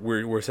step,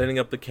 we're setting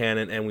up the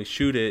cannon and we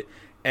shoot it,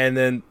 and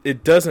then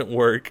it doesn't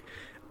work.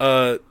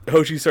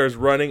 Hoji starts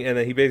running, and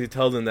then he basically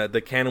tells him that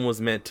the cannon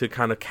was meant to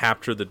kind of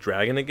capture the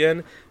dragon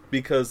again,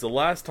 because the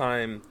last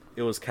time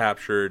it was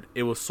captured,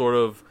 it was sort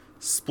of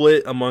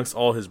split amongst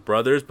all his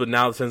brothers, but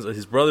now since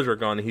his brothers are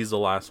gone and he's the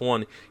last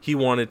one, he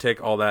wanted to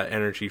take all that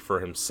energy for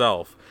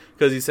himself,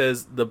 because he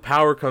says the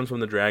power comes from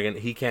the dragon.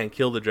 He can't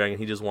kill the dragon,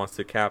 he just wants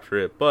to capture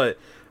it. But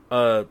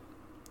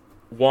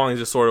Wong is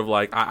just sort of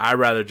like, I'd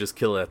rather just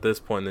kill it at this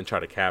point than try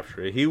to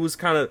capture it. He was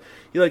kind of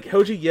like,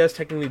 Hoji, yes,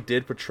 technically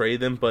did betray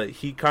them, but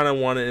he kind of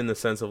wanted in the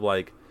sense of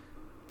like,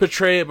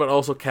 betray it, but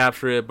also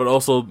capture it, but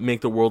also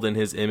make the world in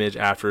his image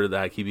after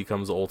that he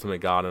becomes the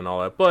ultimate god and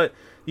all that. But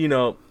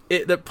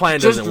the plan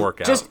doesn't work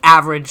out. Just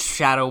average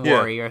Shadow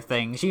Warrior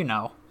things,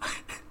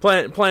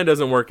 Plan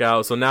doesn't work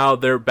out, so now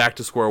they're back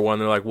to square one.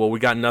 They're like, well, we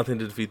got nothing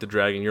to defeat the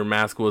dragon. Your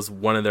mask was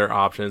one of their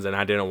options, and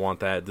I didn't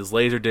want that. This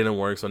laser didn't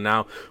work, so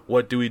now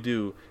what do we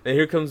do? And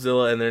here comes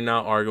Zilla, and they're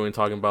now arguing,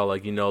 talking about,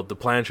 like, the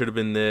plan should have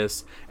been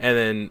this. And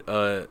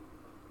then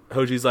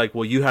Hoji's like,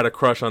 well, you had a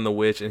crush on the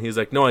witch, and he's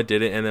like, no, I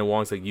didn't. And then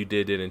Wong's like, you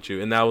did, didn't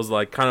you? And that was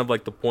like kind of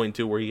like the point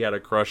too, where he had a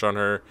crush on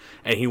her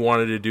and he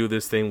wanted to do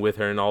this thing with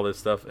her and all this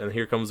stuff. And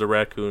here comes the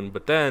raccoon.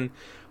 But then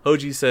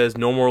Hoji says,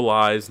 no more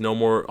lies, no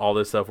more all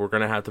this stuff. We're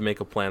gonna have to make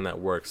a plan that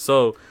works.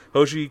 So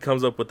Hoji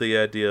comes up with the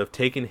idea of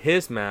taking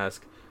his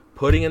mask,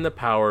 putting in the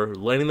power,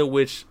 letting the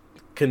witch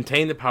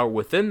contain the power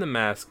within the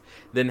mask,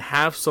 then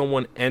have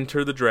someone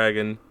enter the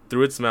dragon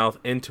through its mouth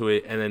into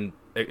it, and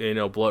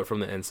then blow it from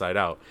the inside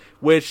out,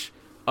 which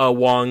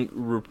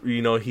Wong,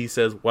 he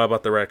says, "What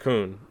about the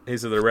raccoon?" He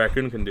said the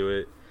raccoon can do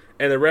it,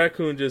 and the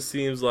raccoon just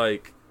seems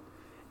like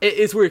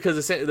it's weird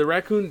because the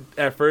raccoon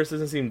at first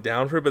doesn't seem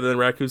down for it, but then the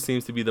raccoon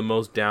seems to be the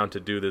most down to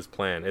do this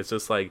plan. It's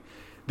just like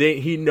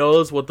he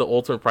knows what the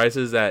ultimate price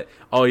is. That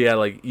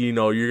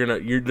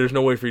there's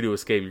no way for you to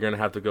escape. You're gonna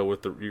have to go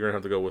with the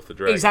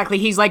dragon. Exactly.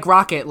 He's like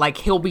Rocket. Like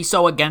he'll be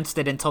so against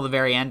it until the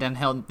very end, and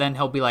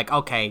he'll be like,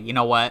 okay, you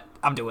know what?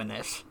 I'm doing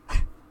this.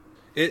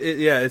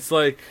 It's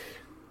like.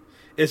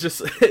 It's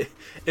just,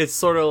 it's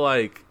sort of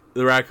like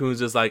the raccoon's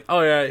just like,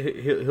 oh yeah,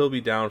 he'll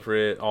be down for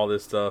it, all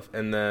this stuff,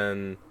 and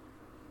then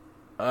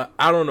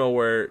I don't know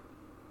where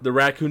the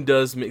raccoon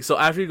does make. So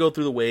after you go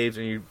through the waves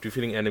and you're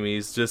defeating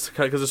enemies, just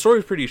because the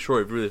story's pretty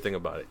short if you really think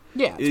about it.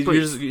 Yeah,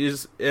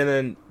 and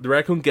then the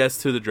raccoon gets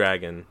to the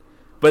dragon,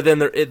 but then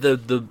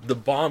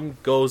the bomb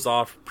goes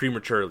off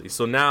prematurely.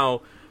 So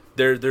now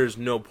there's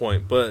no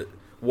point, but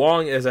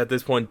Wong is at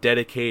this point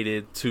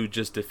dedicated to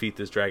just defeat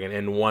this dragon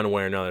in one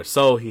way or another.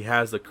 So he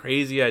has the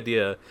crazy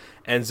idea,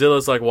 and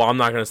Zilla's like, well, I'm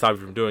not going to stop you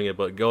from doing it,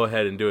 but go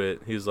ahead and do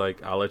it. He's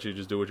like, I'll let you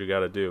just do what you got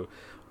to do.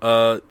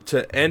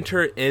 To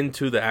enter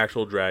into the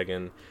actual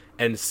dragon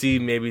and see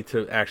maybe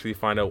to actually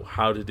find out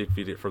how to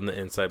defeat it from the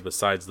inside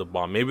besides the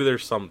bomb. Maybe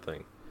there's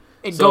something.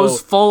 It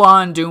goes full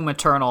on Doom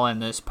Eternal in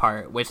this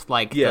part with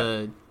like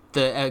the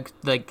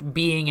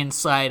being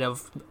inside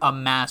of a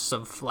mass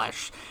of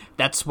flesh.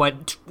 That's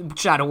what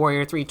Shadow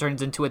Warrior 3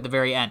 turns into at the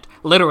very end.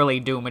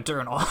 Literally Doom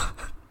Eternal.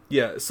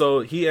 Yeah,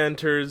 so he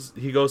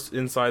goes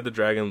inside the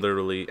dragon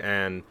literally,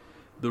 and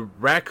the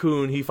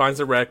raccoon, he finds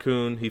the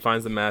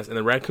mask, and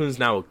the raccoon's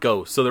now a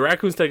ghost. So the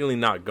raccoon's technically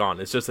not gone.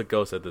 It's just a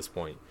ghost at this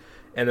point.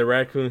 And the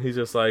raccoon, he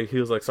was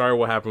like, sorry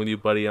what happened with you,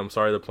 buddy. I'm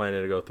sorry the plan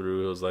had to go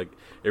through. It was like,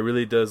 it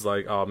really does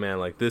like, oh man,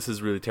 like this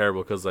is really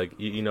terrible because like,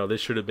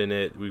 this should have been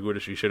it.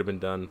 You should have been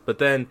done. But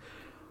then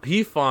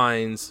he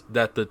finds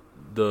that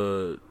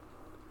the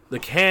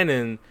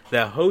cannon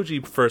that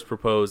Hoji first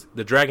proposed,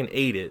 the dragon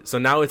ate it. So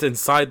now it's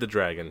inside the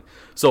dragon.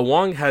 So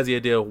Wong has the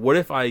idea, what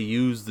if I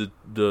use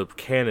the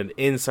cannon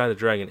inside the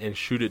dragon and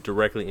shoot it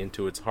directly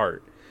into its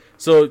heart?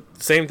 So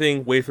same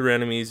thing, wave through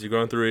enemies, you're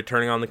going through it,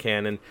 turning on the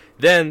cannon.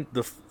 Then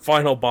the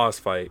final boss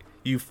fight,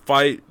 you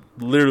fight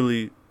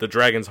literally the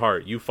dragon's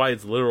heart. You fight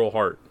its literal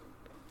heart.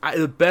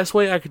 The best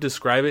way I could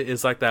describe it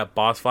is like that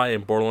boss fight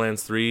in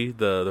Borderlands 3,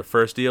 the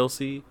first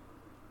DLC.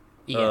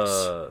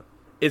 Yes.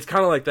 It's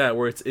kind of like that,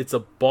 where it's a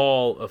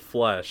ball of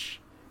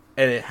flesh,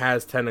 and it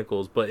has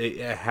tentacles, but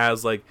it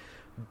has like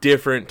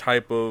different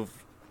type of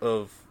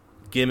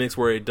gimmicks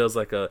where it does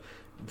like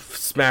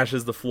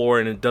smashes the floor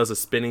and it does a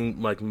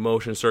spinning like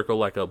motion circle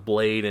like a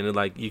blade, and it,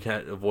 like you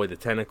can't avoid the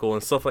tentacle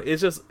and stuff like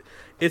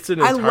it's an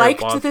entire I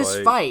liked boss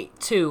this fight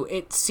too.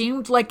 It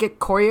seemed like it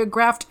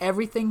choreographed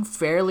everything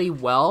fairly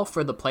well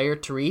for the player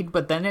to read,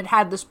 but then it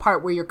had this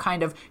part where you're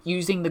kind of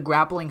using the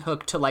grappling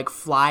hook to like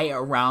fly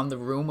around the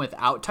room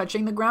without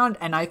touching the ground,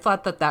 and I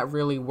thought that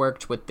really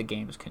worked with the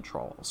game's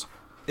controls.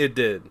 It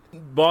did.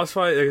 Boss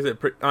fight, like I said,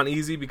 on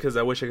easy because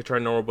I wish I could try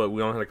normal, but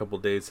we only had a couple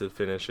days to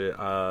finish it.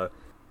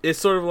 It's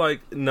sort of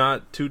like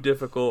not too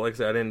difficult. Like I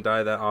said, I didn't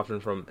die that often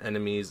from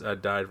enemies. I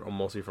died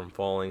mostly from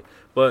falling.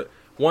 But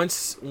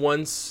once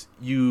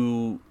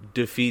you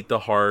defeat the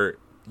heart,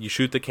 you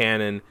shoot the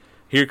cannon.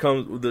 Here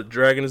comes the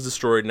dragon is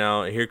destroyed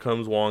now, and here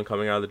comes Wong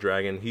coming out of the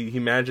dragon. He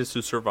manages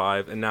to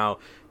survive, and now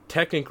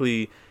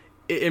technically,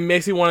 it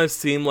makes me want to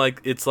seem like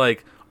it's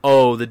like,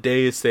 oh, the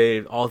day is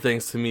saved, all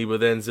thanks to me.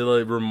 But then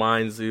Zilla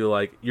reminds you,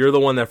 like, you're the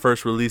one that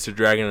first released the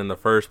dragon in the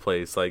first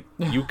place. Like,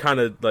 you kind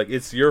of, like,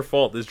 it's your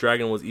fault this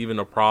dragon was even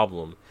a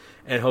problem.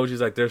 And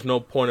Hoji's like, there's no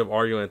point of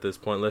arguing at this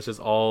point. Let's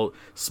just all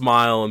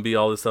smile and be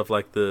all this stuff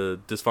like the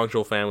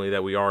dysfunctional family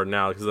that we are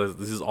now, because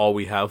this is all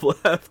we have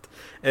left.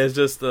 And it's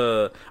just,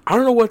 I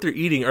don't know what they're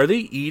eating. Are they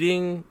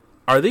eating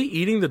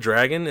the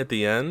dragon at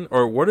the end?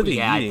 Or what are they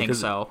eating? Yeah, I think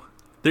so.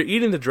 They're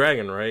eating the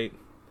dragon, right?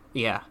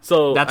 Yeah,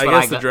 so that's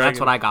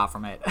what I got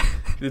from it.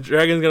 The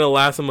dragon's gonna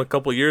last them a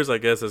couple years, I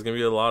guess. There's gonna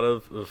be a lot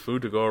of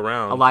food to go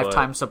around. A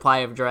lifetime supply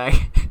of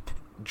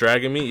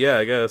dragon meat, yeah,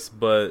 I guess.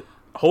 But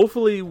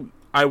hopefully,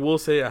 I will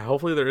say,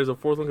 hopefully there is a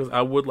fourth one, because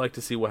I would like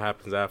to see what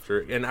happens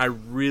after. And I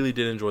really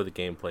did enjoy the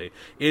gameplay.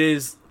 It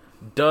is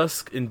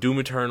Dusk and Doom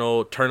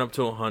Eternal turn up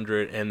to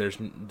 100, and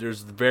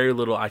there's very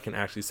little I can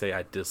actually say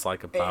I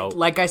dislike about.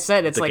 Like I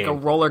said, it's like a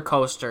roller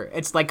coaster.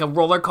 It's like a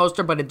roller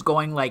coaster, but it's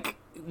going like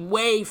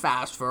way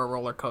fast for a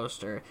roller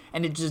coaster,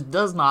 and it just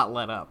does not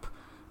let up.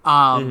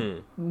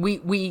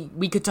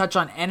 We could touch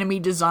on enemy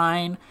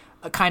design,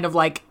 kind of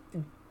like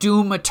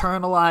Doom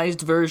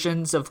Eternalized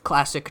versions of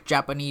classic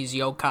Japanese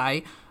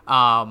yokai.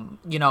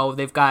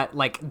 They've got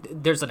like,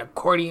 there's an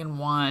accordion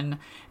one,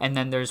 and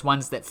then there's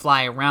ones that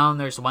fly around,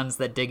 there's ones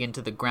that dig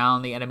into the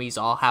ground. The enemies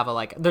all have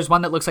there's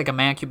one that looks like a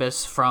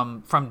Mancubus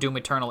from Doom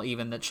Eternal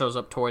even, that shows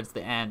up towards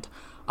the end.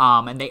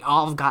 And they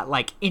all have got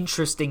like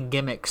interesting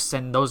gimmicks,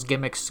 and those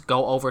gimmicks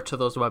go over to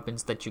those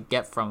weapons that you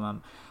get from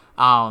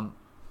them.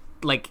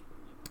 Like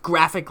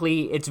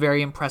graphically, it's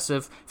very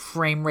impressive.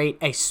 Frame rate,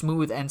 a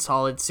smooth and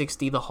solid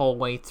 60 the whole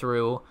way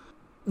through.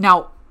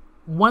 Now,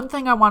 one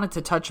thing I wanted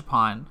to touch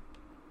upon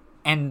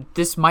and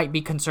this might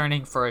be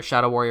concerning for a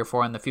Shadow Warrior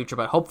 4 in the future,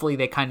 but hopefully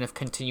they kind of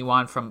continue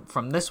on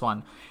from this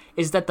one,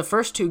 is that the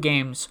first two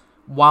games,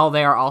 while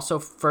they are also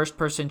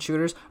first-person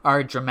shooters,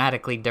 are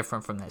dramatically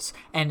different from this.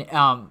 And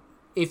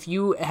if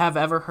you have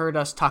ever heard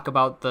us talk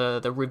about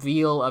the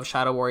reveal of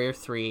Shadow Warrior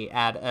 3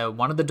 at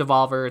one of the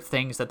Devolver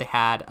things that they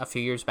had a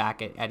few years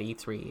back at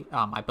E3,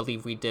 I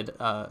believe we did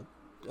a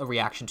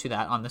reaction to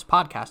that on this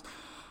podcast,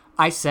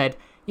 I said,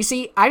 you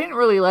see, I didn't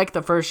really like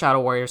the first Shadow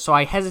Warrior, so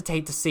I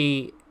hesitate to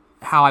see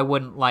how I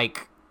wouldn't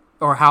like,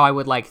 or how I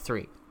would like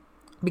 3.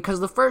 Because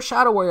the first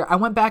Shadow Warrior, I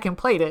went back and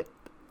played it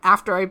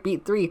after I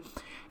beat 3.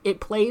 It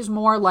plays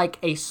more like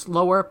a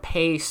slower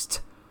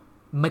paced,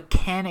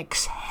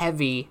 mechanics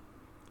heavy,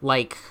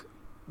 like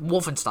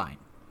Wolfenstein,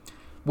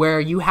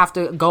 where you have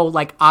to go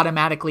like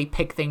automatically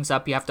pick things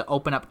up. You have to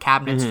open up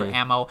cabinets for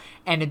ammo,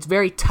 and it's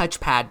very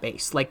touchpad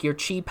based. Like your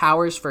chi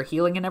powers for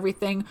healing and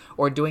everything,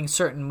 or doing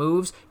certain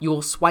moves, you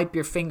will swipe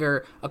your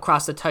finger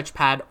across the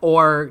touchpad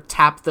or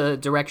tap the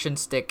direction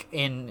stick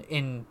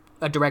in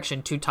a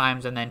direction 2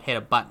 times and then hit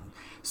a button.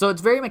 So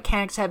it's very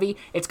mechanics heavy.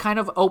 It's kind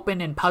of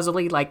open and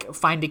puzzly, like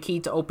find a key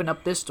to open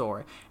up this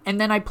door. And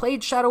then I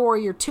played Shadow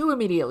Warrior 2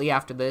 immediately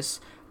after this,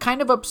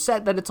 kind of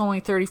upset that it's only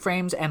 30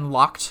 frames and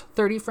locked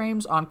 30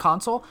 frames on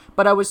console,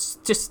 but I was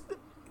just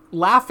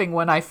laughing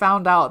when I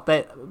found out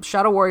that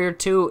Shadow Warrior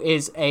 2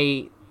 is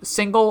a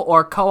single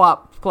or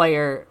co-op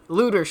player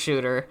looter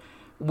shooter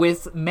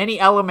with many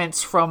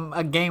elements from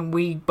a game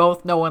we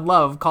both know and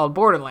love called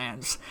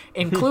Borderlands,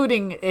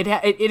 including it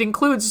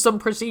includes some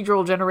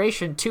procedural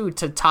generation too,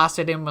 to toss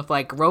it in with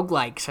like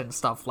roguelikes and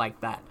stuff like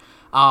that.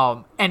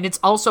 And it's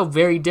also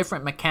very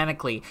different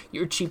mechanically.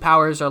 Your chi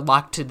powers are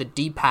locked to the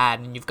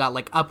D-pad, and you've got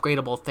like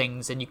upgradable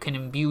things, and you can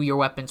imbue your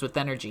weapons with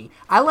energy.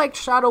 I liked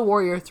Shadow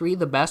Warrior 3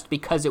 the best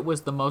because it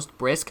was the most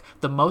brisk,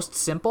 the most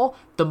simple,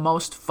 the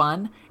most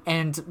fun,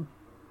 and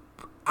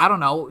I don't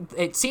know,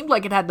 it seemed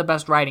like it had the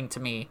best writing to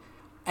me.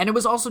 And it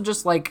was also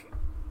just like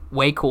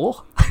way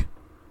cool.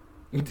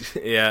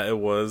 Yeah, it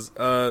was.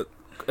 I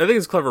think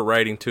it's clever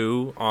writing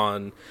too,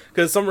 on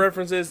because some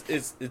references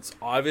it's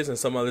obvious, and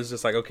some others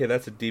just like, okay,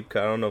 that's a deep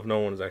cut. I don't know if no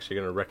one is actually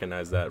going to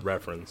recognize that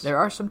reference. There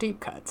are some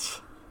deep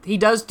cuts. He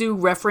does do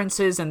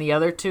references in the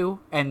other two,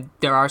 and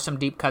there are some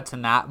deep cuts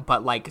in that,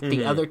 but like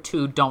the other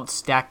two don't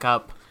stack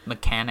up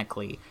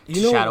mechanically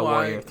to Shadow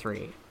Warrior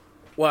 3.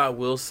 What I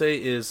will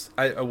say is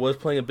I was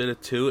playing a bit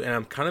of 2, and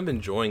I'm kind of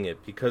enjoying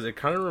it because it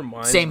kind of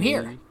reminds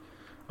me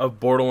of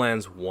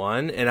Borderlands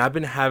 1, and I've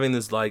been having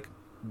this like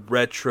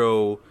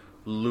retro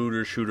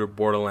looter shooter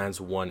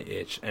Borderlands 1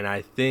 itch, and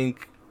I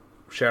think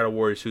Shadow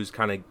Warrior 2 is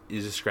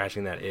just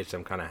scratching that itch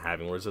I'm kind of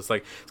having, where it's just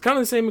like it's kind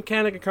of the same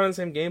mechanic and kind of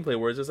the same gameplay,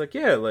 where it's just like,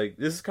 yeah, like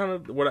this is kind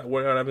of what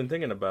I've been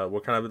thinking about,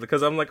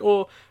 because I'm like,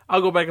 oh,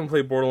 I'll go back and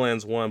play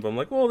Borderlands 1, but I'm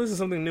like, well, this is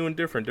something new and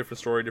different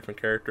story, different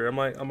character.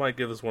 I might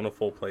give this one a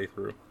full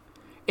playthrough.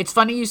 It's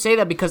funny you say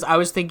that, because I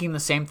was thinking the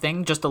same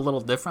thing, just a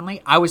little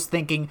differently. I was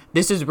thinking,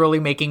 this is really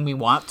making me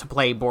want to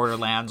play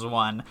Borderlands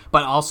 1,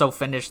 but also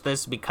finish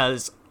this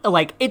because,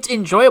 like, it's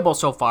enjoyable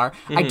so far.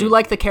 I do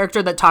like the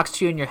character that talks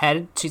to you in your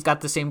head. She's got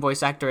the same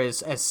voice actor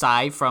as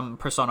Sai from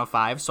Persona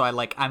 5, so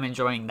I'm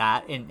enjoying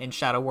that in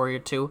Shadow Warrior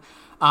 2.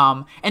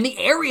 And the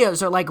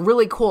areas are like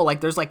really cool.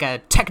 Like there's like a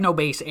techno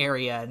base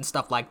area and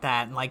stuff like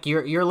that. And like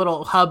your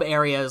little hub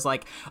area is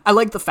like, I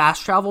like the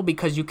fast travel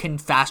because you can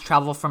fast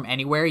travel from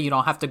anywhere. You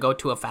don't have to go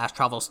to a fast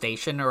travel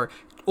station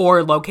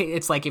or locate.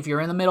 It's like if you're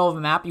in the middle of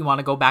a map, you want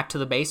to go back to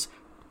the base,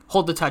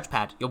 hold the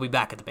touchpad, you'll be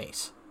back at the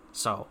base.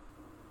 So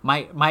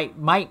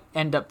might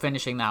end up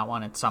finishing that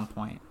one at some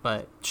point.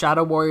 But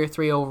Shadow Warrior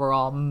 3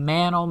 overall,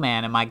 man, oh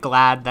man, am I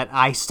glad that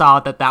I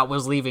saw that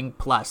was leaving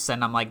Plus.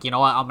 And I'm like, you know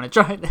what, I'm going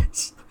to try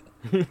this.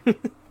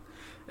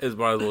 It's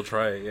might as well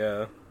try it,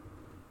 yeah.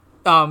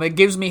 It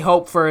gives me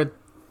hope for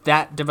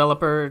that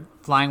developer,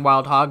 Flying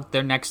Wild Hog,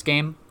 their next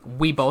game.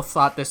 We both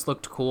thought this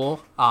looked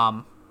cool.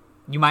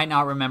 You might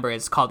not remember,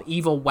 it's called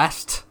Evil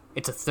West.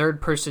 It's a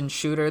third-person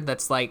shooter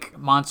that's like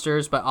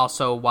Monsters, but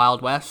also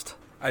Wild West.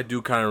 I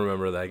do kind of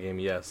remember that game,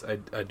 yes.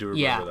 I do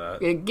remember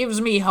that. It gives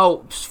me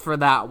hopes for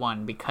that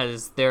one,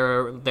 because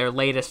their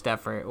latest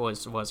effort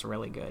was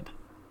really good.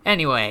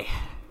 Anyway,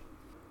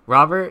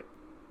 Robert,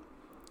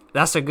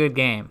 that's a good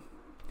game.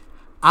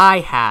 I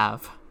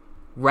have,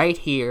 right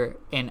here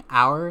in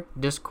our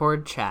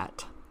Discord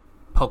chat,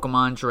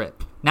 Pokemon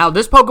Drip. Now,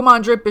 this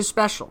Pokemon Drip is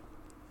special.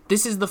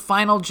 This is the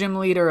final gym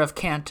leader of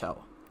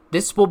Kanto.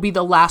 This will be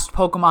the last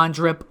Pokemon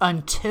Drip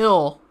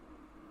until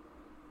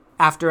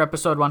after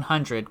episode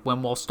 100,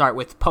 when we'll start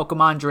with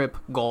Pokemon Drip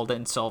Gold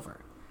and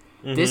Silver.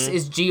 This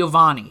is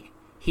Giovanni.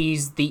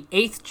 He's the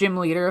 8th gym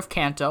leader of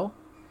Kanto.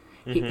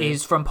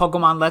 He's from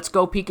Pokemon Let's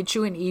Go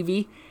Pikachu and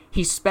Eevee.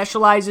 He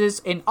specializes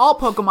in all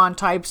Pokemon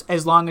types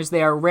as long as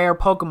they are rare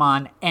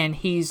Pokemon, and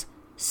he's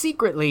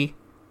secretly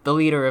the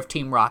leader of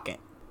Team Rocket.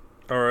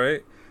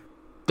 Alright.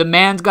 The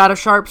man's got a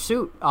sharp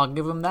suit. I'll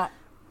give him that.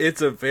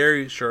 It's a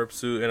very sharp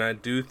suit, and I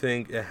do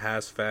think it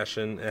has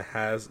fashion. It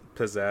has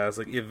pizzazz.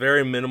 Like, it's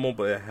very minimal,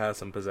 but it has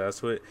some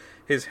pizzazz to it.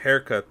 His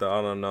haircut, though,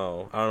 I don't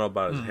know. I don't know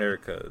about his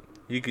haircut.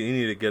 He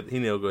need to go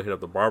hit up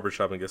the barber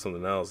shop and get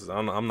something else.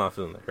 I'm not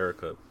feeling the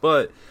haircut.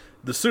 But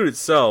the suit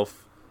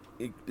itself,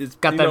 it's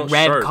got the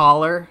red sharp.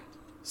 collar.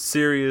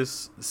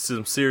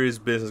 Some serious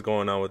business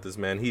going on with this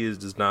man. He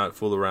does not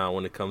fool around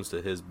when it comes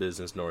to his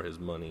business nor his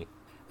money.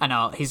 I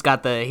know he's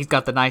got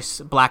the nice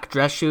black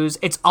dress shoes.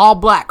 It's all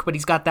black, but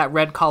he's got that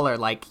red collar.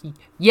 Like,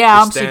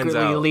 yeah, I'm secretly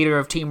the leader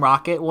of Team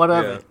Rocket. What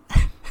of it?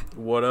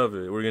 What of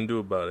it? What are you gonna do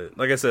about it?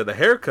 Like I said, the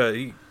haircut.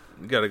 You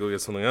gotta go get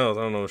something else.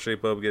 I don't know.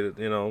 Shape up, get it.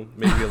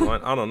 Maybe get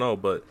line. I don't know,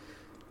 but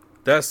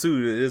that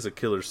suit is a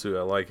killer suit.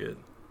 I like it.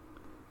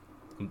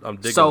 I'm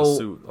digging the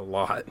suit a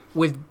lot.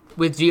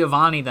 With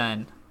Giovanni,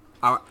 then,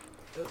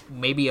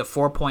 maybe a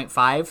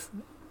 4.5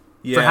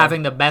 for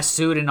having the best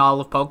suit in all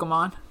of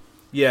Pokemon.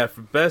 Yeah,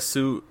 for best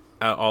suit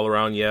all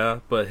around, yeah.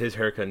 But his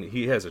haircut,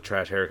 he has a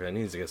trash haircut. He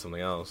needs to get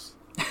something else.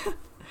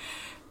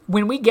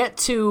 When we get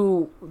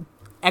to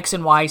X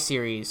and Y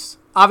series,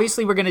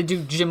 obviously we're going to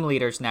do gym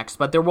leaders next,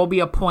 but there will be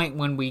a point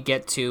when we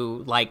get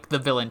to, like, the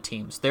villain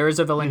teams. There is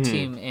a villain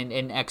team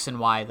in X and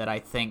Y that I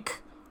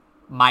think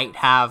might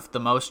have the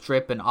most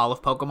drip in all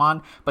of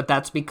Pokemon, but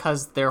that's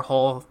because their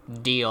whole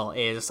deal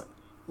is,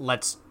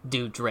 let's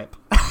do drip.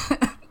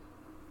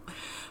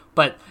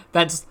 But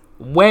that's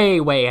way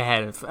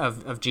ahead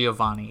of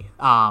Giovanni.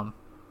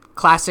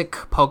 Classic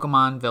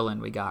Pokemon villain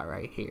we got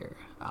right here.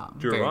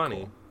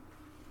 Giovanni.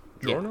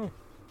 Cool. Giorno? Yeah.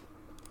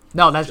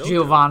 No, that's Jojo.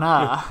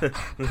 Giovanna.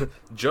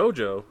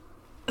 Jojo.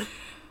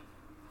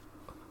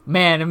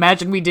 Man,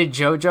 imagine we did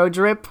Jojo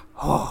drip.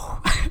 Oh.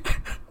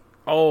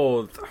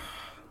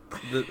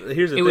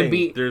 Here's the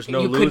thing. There's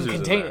no losers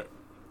in that.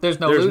 There's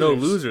no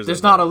losers.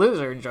 There's not a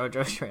loser in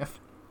Jojo drip.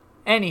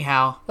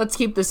 Anyhow, let's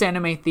keep this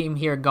anime theme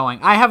here going.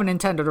 I have a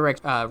Nintendo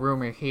Direct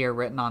rumor here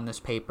written on this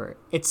paper.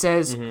 It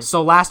says,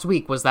 so last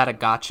week, was that a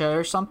gacha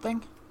or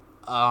something?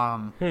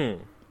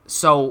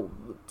 So,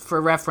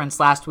 for reference,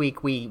 last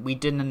week we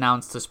didn't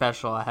announce the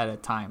special ahead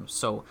of time,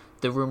 so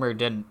the rumor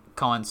didn't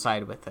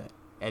coincide with it.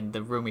 And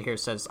the rumor here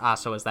says,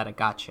 so is that a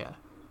gacha?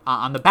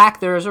 On the back,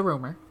 there is a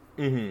rumor.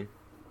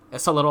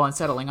 It's a little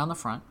unsettling on the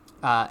front.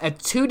 A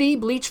 2D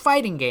Bleach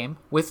fighting game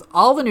with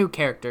all the new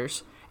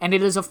characters, and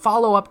it is a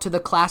follow-up to the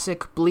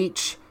classic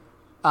Bleach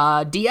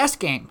DS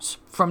games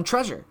from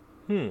Treasure.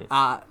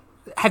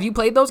 Have you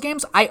played those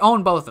games? I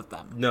own both of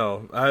them.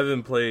 No, I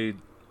haven't played.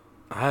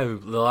 The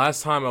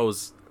last time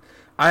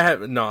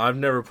I've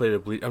never played a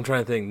Bleach. I'm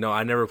trying to think. No,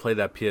 I never played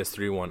that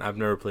PS3 one. I've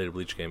never played a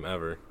Bleach game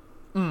ever.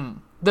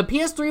 The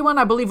PS3 one,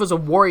 I believe, was a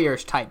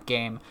Warriors type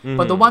game,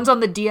 but the ones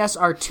on the DS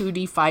are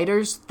 2D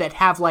fighters that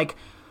have, like,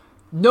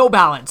 no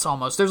balance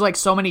almost. There's, like,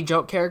 so many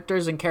joke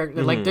characters and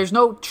like, there's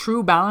no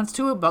true balance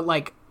to it, but,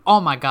 like, oh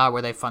my god,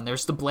 were they fun.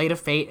 There's the Blade of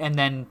Fate, and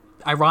then,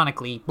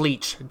 ironically,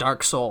 Bleach,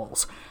 Dark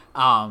Souls.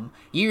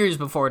 Years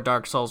before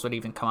Dark Souls would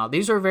even come out.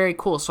 These are very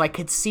cool, so I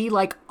could see,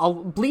 like,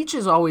 Bleach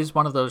is always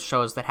one of those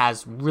shows that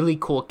has really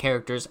cool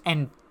characters,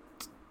 and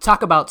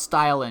talk about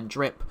style and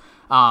drip.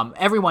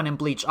 Everyone in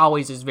Bleach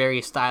always is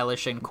very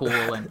stylish and cool,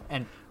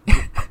 and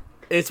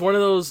it's one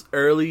of those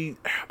early,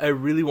 I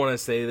really want to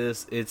say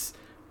this, it's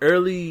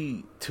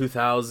early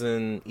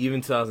 2000,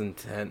 even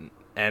 2010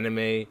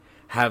 anime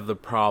have the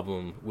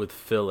problem with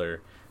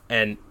filler,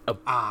 and a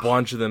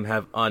bunch of them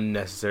have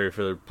unnecessary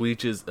filler.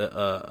 Bleach is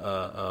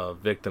a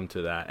victim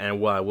to that,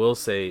 and what I will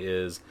say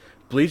is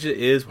Bleach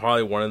is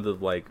probably one of the,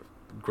 like,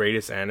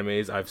 greatest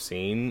animes I've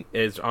seen.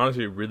 It's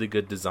honestly really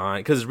good design,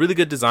 because it's really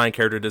good design,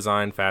 character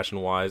design, fashion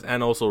wise,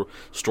 and also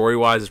story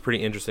wise. It's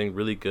pretty interesting,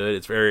 really good.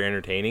 It's very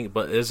entertaining,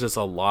 but it's just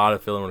a lot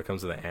of filler when it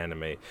comes to the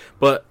anime.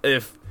 But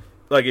if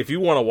you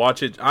want to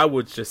watch it, I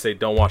would just say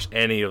don't watch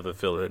any of the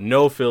filler.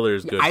 No filler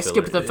is good. I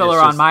skipped the filler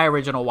on my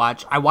original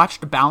watch. I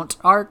watched Bount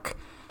arc,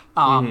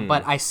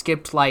 but I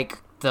skipped, like,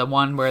 the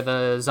one where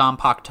the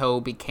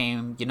Zanpakuto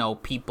became,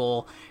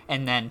 people,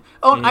 and then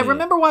I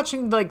remember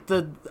watching, like,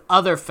 the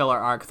other filler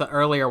arc, the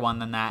earlier one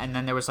than that, and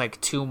then there was,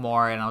 like, 2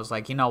 more, and I was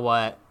like, you know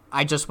what,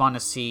 I just want to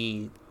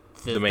see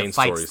the main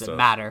fights that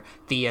matter.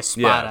 The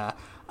Espada,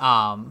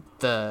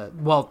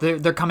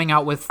 they're coming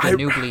out with the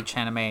new Bleach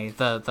anime,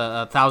 the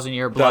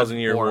 1,000-Year Blood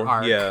War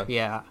arc.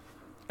 Yeah.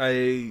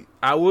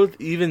 I would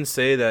even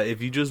say that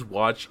if you just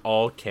watch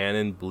all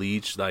canon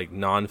Bleach, like,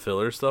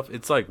 non-filler stuff,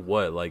 it's like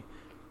what, like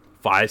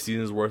 5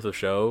 seasons worth of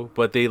show,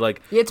 but they,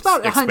 like, it's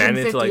about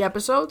 150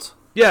 episodes.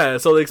 Yeah,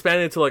 so they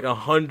expanded it to, like,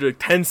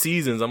 10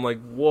 seasons. I'm like,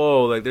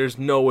 whoa, like, there's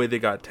no way they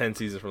got 10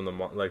 seasons from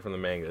the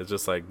manga. It's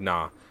just like,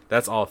 nah,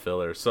 that's all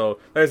filler. So,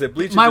 like I said,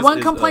 Bleach. My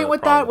one complaint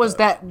with that was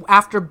that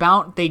after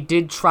Bount, they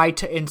did try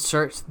to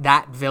insert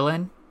that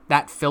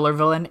filler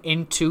villain,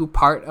 into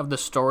part of the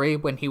story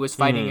when he was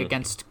fighting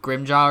against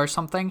Grimjaw or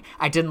something.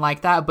 I didn't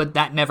like that, but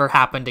that never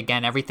happened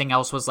again. Everything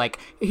else was like,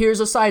 here's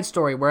a side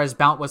story, whereas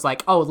Bount was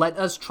like, oh, let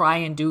us try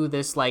and do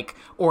this, like,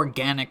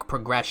 organic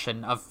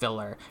progression of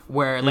filler,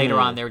 where later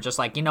on they were just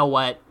like, you know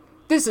what,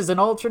 this is an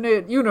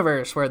alternate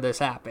universe where this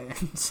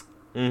happens.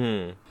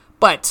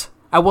 But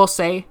I will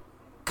say,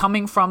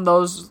 coming from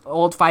those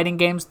old fighting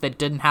games that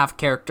didn't have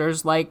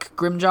characters like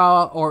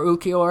Grimjaw or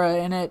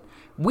Ukiura in it,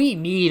 we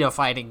need a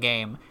fighting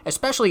game,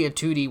 especially a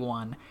 2D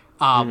one.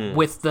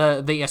 with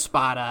the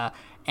Espada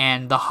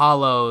and the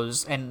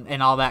Hollows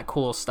and all that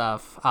cool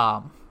stuff.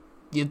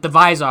 The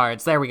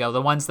Vizards, there we go.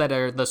 The ones that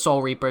are the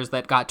Soul Reapers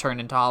that got turned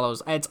into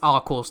Hollows. It's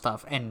all cool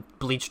stuff, and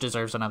Bleach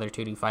deserves another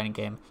 2D fighting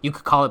game. You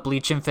could call it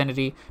Bleach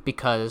Infinity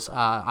because,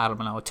 I don't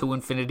know, to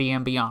infinity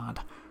and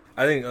beyond.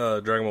 I think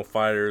Dragon Ball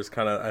FighterZ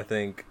kind of, I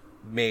think,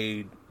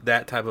 made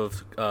that type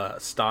of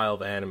style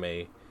of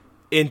anime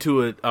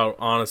into a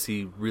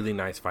honestly really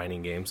nice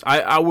fighting games.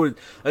 I would,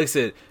 like I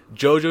said,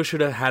 JoJo should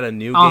have had a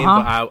new game,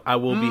 but I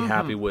will be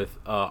happy with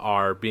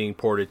our being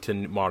ported to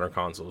modern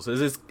consoles.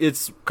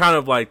 It's kind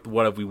of like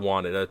what we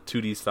wanted, a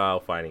 2D style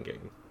fighting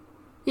game.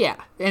 Yeah,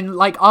 and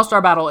like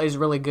All-Star Battle is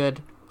really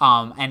good.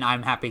 And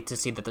I'm happy to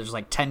see that there's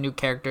like 10 new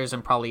characters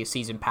and probably a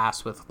season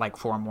pass with like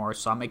 4 more.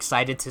 So I'm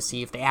excited to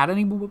see if they add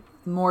any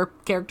more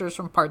characters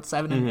from part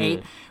 7 and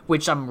 8,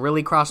 which I'm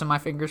really crossing my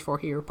fingers for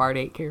here. Part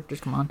 8 characters,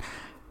 come on.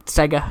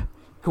 Sega,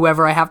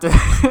 whoever I have to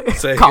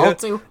call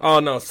to. Oh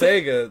no,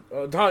 Sega.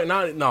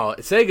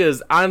 Sega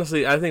is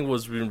honestly, I think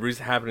what's been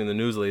happening in the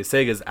news lately,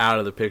 Sega's out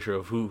of the picture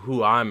of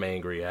who I'm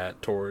angry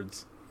at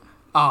towards.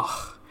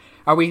 Oh.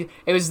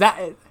 Is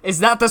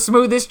that the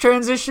smoothest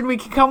transition we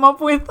can come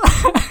up with?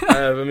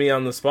 Me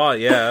on the spot,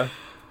 yeah.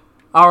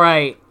 All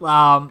right.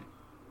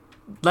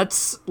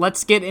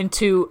 Let's get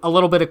into a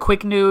little bit of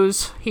quick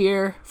news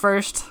here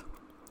first,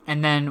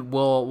 and then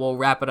we'll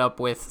wrap it up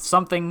with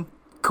something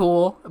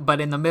cool. But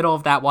in the middle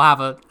of that, we'll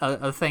have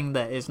a thing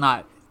that is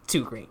not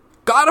too great.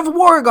 God of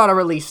War got a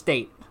release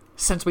date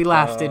since we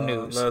last did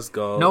news. Let's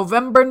go.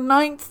 November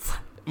 9th.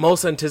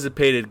 Most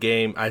anticipated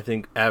game I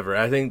think ever.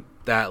 I think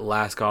that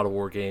last God of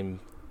War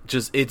game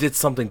it did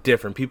something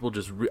different. People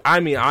just I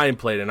ain't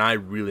played it and I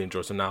really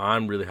enjoyed it. So now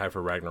I'm really hyped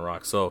for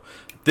Ragnarok. So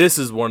this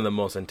is one of the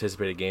most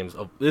anticipated games.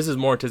 This is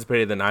more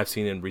anticipated than I've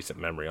seen in recent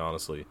memory,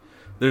 honestly.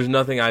 There's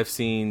nothing I've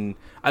seen.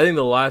 I think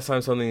the last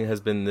time something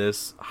has been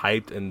this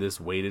hyped and this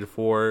waited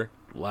for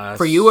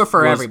you or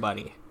for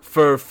everybody?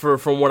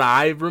 From what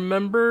I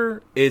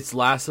remember, it's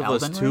Last of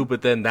Us 2,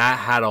 but then that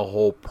had a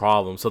whole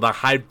problem. So the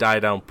hype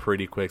died down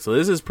pretty quick. So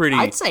this is pretty...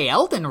 I'd say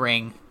Elden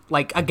Ring.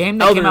 Like, a game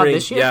that came out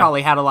this year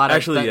probably had a lot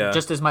of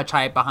just as much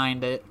hype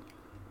behind it.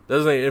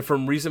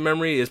 From recent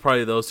memory, it's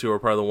probably those two are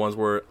probably the ones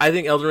where I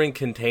think Elden Ring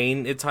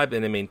contained its hype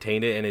and it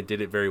maintained it and it did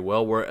it very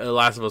well. Where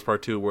Last of Us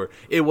Part 2, where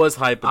it was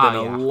hype, but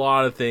then a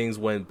lot of things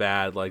went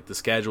bad, like the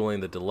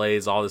scheduling, the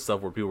delays, all this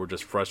stuff where people were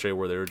just frustrated,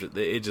 where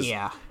it just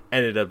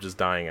ended up just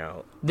dying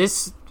out.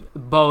 This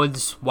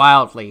bodes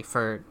wildly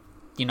for,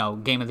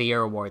 Game of the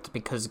Year awards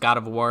because God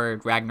of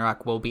War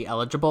Ragnarok will be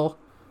eligible.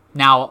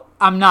 Now,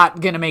 I'm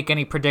not going to make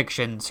any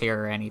predictions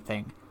here or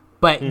anything,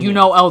 but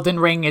Elden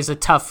Ring is a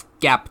tough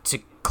gap to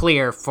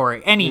clear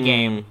for any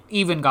game,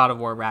 even God of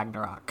War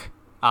Ragnarok.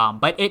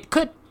 But it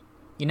could.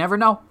 You never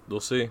know. We'll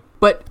see.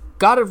 But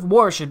God of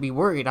War should be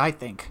worried, I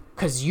think,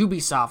 because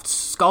Ubisoft's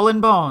Skull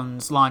and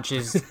Bones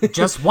launches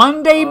just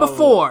one day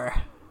before.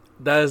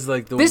 That is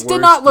like the This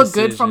did not look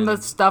good from the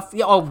stuff.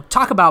 Oh,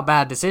 talk about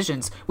bad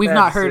decisions. We've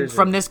not heard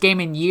from this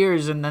game in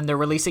years, and then they're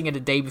releasing it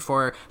a day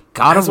before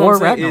God of War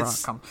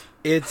Ragnarok comes.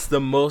 It's the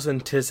most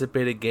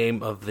anticipated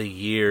game of the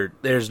year.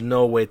 There's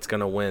no way it's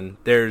gonna win.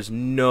 There's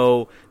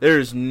no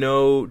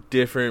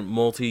different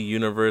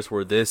multi-universe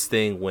where this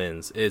thing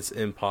wins. It's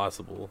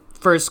impossible.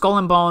 For Skull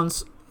and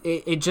Bones,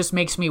 it just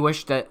makes me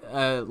wish that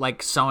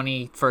like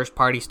Sony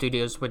first-party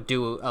studios would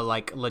do a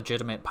like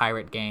legitimate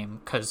pirate game.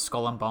 Because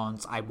Skull and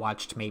Bones, I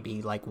watched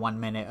maybe like 1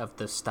 minute of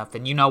this stuff,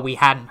 and we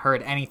hadn't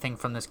heard anything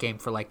from this game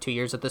for like 2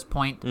 years at this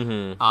point.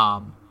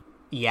 I'm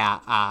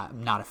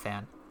not a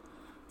fan.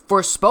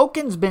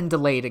 Forspoken's been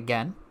delayed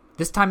again.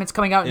 This time it's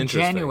coming out in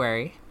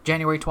January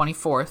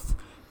 24th.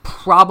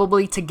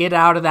 Probably to get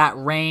out of that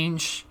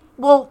range.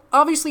 Well,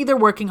 obviously they're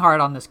working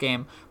hard on this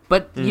game,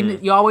 but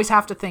you always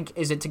have to think,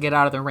 is it to get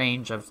out of the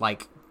range of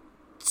like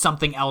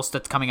something else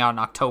that's coming out in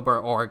October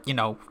or,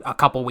 a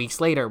couple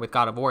weeks later with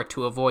God of War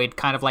to avoid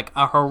kind of like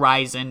a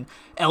Horizon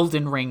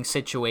Elden Ring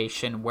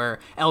situation where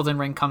Elden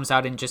Ring comes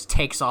out and just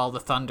takes all the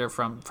thunder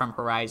from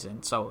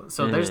Horizon. So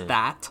there's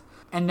that.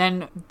 And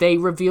then they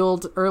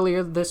revealed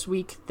earlier this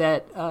week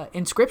that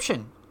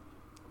Inscription,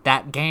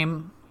 that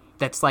game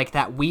that's like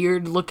that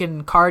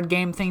weird-looking card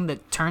game thing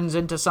that turns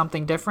into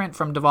something different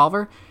from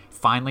Devolver,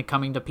 finally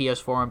coming to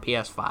PS4 and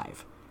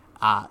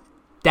PS5.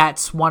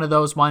 That's one of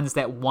those ones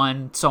that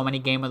won so many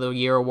Game of the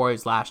Year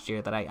awards last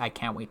year that I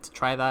can't wait to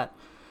try that.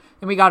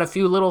 And we got a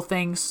few little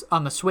things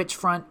on the Switch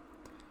front.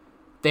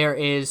 There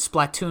is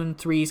Splatoon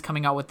 3's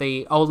coming out with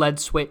the OLED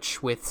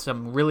Switch with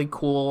some really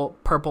cool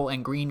purple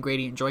and green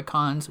gradient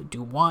Joy-Cons.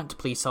 Do want,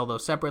 please sell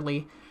those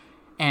separately.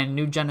 And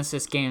new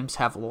Genesis games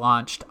have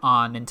launched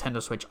on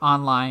Nintendo Switch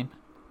Online.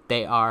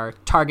 They are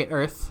Target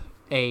Earth,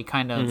 a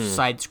kind of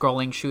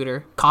side-scrolling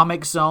shooter.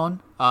 Comic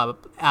Zone,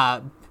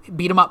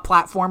 beat-em-up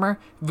platformer.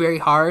 Very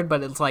hard,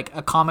 but it's like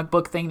a comic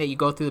book thing that you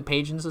go through the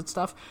pages and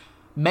stuff.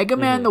 Mega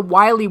Man The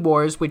Wily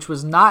Wars, which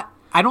was not...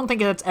 I don't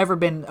think it's ever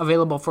been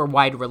available for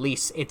wide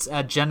release. It's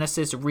a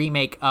Genesis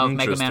remake of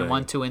Mega Man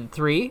 1, 2, and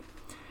 3.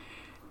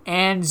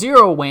 And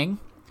Zero Wing,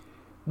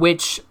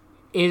 which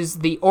is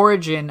the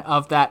origin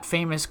of that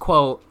famous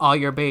quote, "All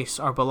your base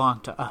are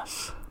belong to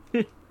us."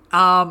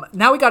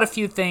 Now we got a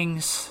few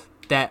things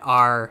that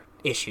are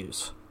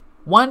issues.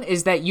 One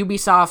is that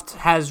Ubisoft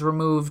has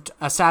removed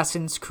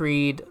Assassin's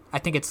Creed, I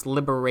think it's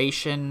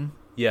Liberation.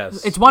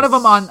 Yes. It's one of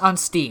them on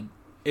Steam.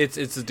 It's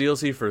a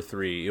DLC for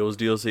 3. It was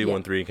DLC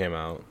when 3 came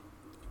out.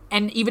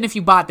 And even if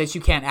you bought this,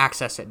 you can't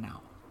access it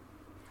now.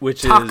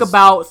 Which Talk is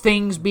about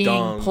things being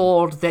dumb.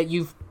 pulled that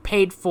you've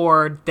paid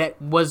for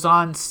that was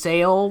on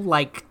sale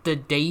like the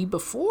day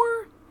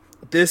before?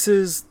 This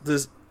is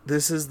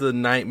the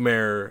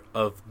nightmare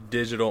of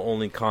digital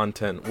only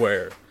content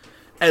where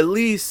at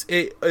least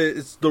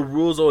it's the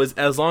rules always,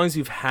 as long as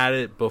you've had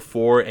it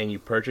before and you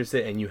purchase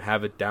it and you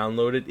have it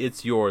downloaded,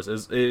 it's yours.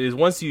 Is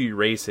once you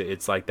erase it,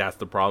 it's like that's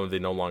the problem, they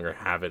no longer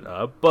have it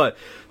up. But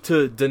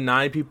to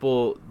deny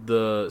people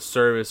the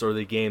service or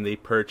the game they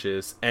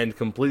purchase and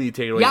completely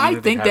take it away, I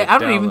think I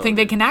don't even think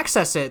they can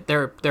access it,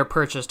 their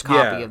purchased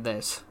copy of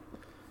this.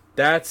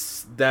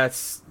 That's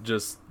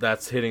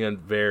hitting a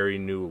very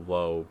new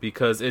low,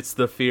 because it's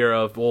the fear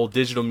of, well,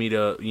 digital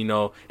media,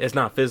 it's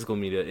not physical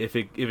media. If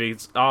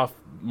it's off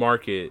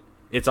market,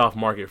 it's off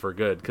market for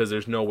good, because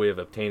there's no way of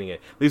obtaining it.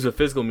 At least with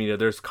physical media,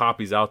 there's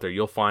copies out there.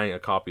 You'll find a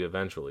copy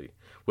eventually.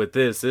 With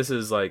this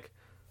is like,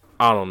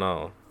 I don't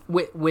know.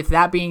 With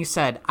that being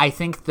said, I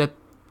think that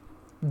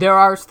there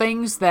are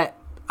things that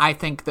I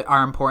think that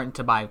are important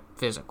to buy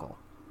physical,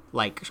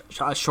 like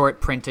a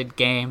short printed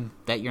game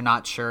that you're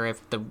not sure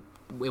if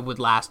it would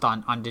last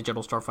on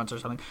digital storefronts or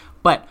something.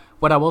 But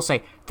what I will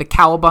say, the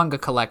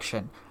Cowabunga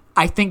collection,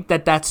 I think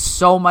that's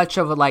so much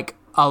of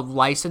a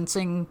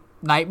licensing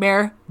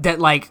nightmare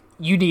that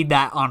you need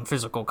that on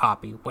physical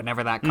copy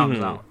whenever that comes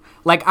out.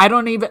 I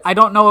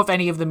don't know if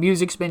any of the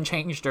music's been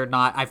changed or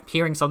not. I'm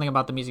hearing something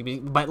about the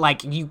music, but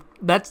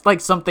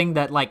that's something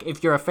that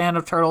if you're a fan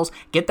of Turtles,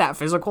 get that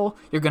physical.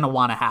 You're gonna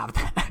want to have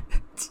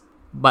that.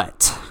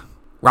 But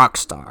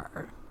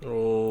Rockstar.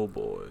 Oh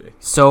boy.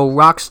 So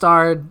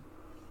Rockstar.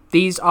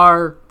 These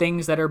are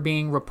things that are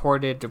being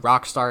reported.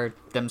 Rockstar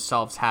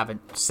themselves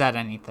haven't said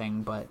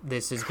anything, but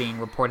this is being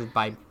reported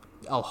by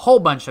a whole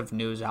bunch of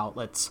news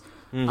outlets.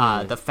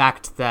 The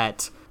fact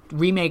that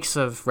remakes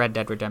of Red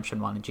Dead Redemption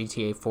 1 and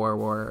GTA 4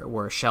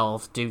 were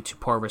shelved due to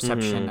poor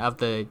reception of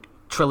the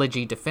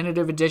Trilogy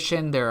Definitive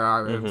Edition. There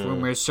are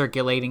rumors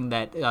circulating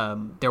that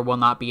there will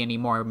not be any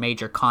more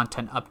major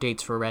content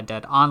updates for Red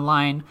Dead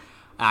Online.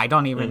 I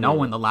don't even know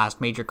when the last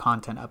major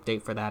content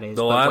update for that is.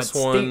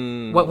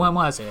 When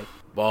was it?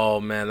 Oh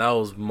man, that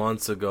was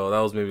months ago. That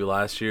was maybe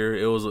last year.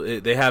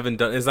 They haven't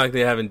done. It's like they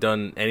haven't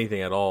done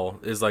anything at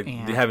all. It's like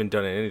they haven't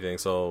done anything,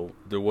 so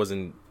there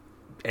wasn't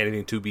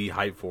anything to be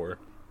hyped for.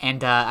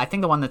 And I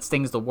think the one that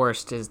stings the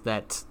worst is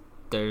that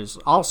there's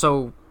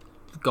also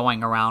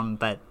going around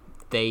that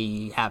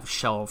they have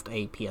shelved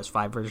a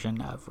PS5 version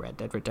of Red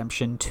Dead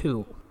Redemption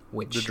 2,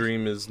 which the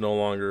dream is no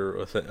longer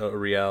a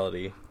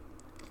reality.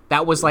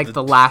 That was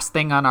the last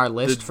thing on our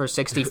list for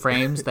 60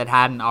 frames that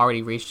hadn't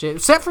already reached it.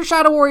 Except for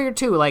Shadow Warrior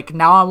 2.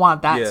 Now I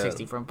want that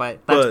 60 frames,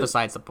 but that's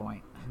besides the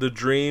point. The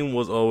dream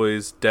was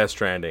always Death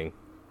Stranding.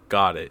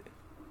 Got it.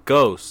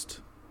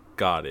 Ghost.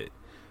 Got it.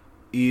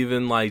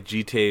 Even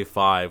GTA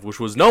 5, which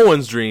was no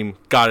one's dream,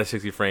 got a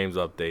 60 frames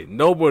update.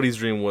 Nobody's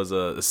dream was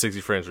a 60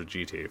 frames for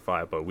GTA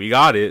 5, but we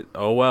got it.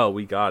 Oh well,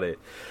 we got it.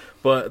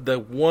 But the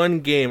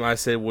one game I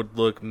said would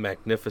look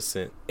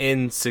magnificent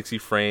in 60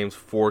 frames,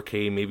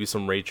 4K, maybe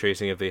some ray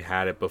tracing if they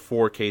had it, but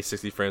 4K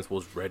 60 frames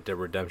was Red Dead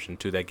Redemption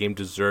 2. That game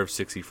deserves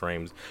 60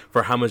 frames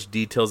for how much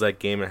details that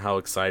game and how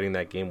exciting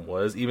that game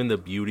was. Even the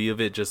beauty of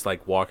it, just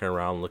walking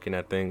around looking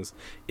at things.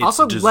 It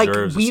also,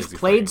 deserves we've 60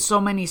 played frames. so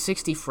many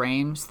 60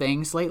 frames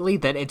things lately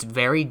that it's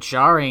very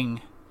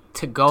jarring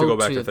to go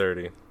back to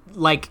 30.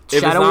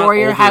 Shadow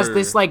Warrior has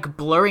this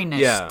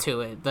blurriness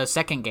to it, the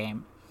second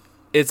game.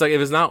 It's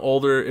if it's not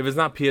older, if it's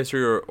not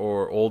PS3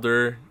 or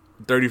older,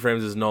 30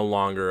 frames is no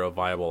longer a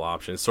viable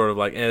option. It's sort of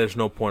there's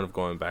no point of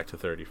going back to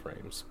 30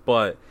 frames.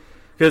 But,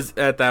 because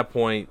at that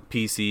point,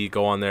 PC,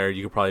 go on there,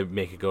 you could probably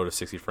make it go to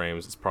 60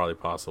 frames. It's probably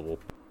possible.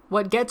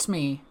 What gets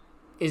me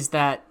is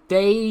that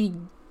they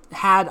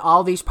had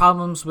all these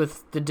problems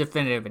with the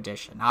Definitive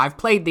Edition. Now, I've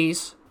played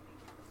these.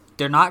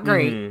 They're not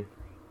great.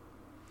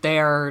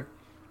 They're...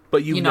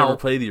 But you've never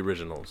played the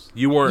originals.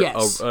 You weren't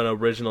an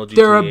original GTA.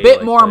 They're a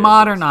bit more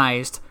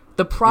modernized.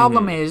 The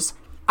problem is,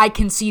 I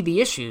can see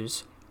the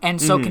issues, and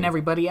so can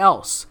everybody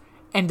else.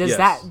 And does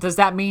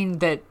that mean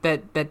that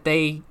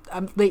they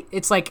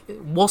it's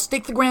we'll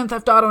stick the Grand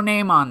Theft Auto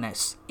name on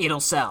this,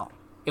 it'll sell,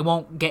 it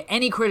won't get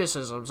any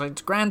criticisms.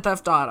 It's Grand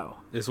Theft Auto.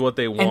 It's what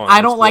they want, and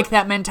I don't like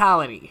that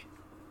mentality.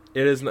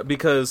 It is not,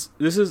 because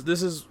this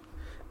is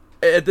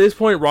at this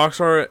point,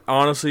 Rockstar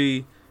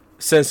honestly,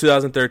 since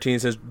 2013,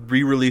 since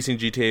re-releasing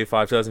GTA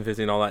 5,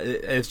 2015, all that,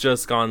 it's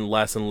just gone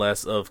less and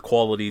less of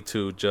quality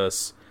to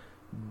just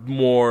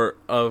more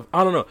of,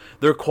 I don't know,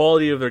 their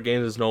quality of their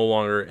games is no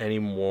longer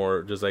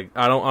anymore just I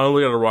don't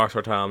look at a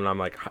Rockstar title and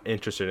I'm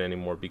interested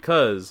anymore,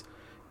 because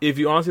if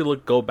you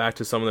honestly go back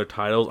to some of their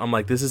titles, I'm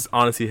like, this is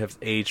honestly has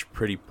aged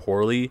pretty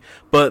poorly.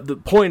 But the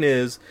point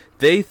is,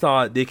 they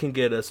thought they can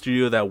get a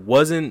studio that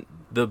wasn't.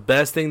 The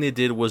best thing they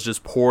did was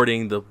just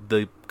porting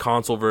the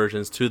console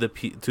versions to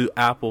to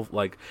Apple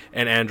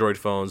and Android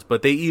phones,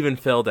 but they even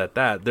failed at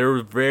that. There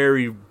were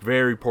very,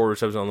 very poor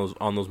reception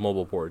on those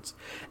mobile ports,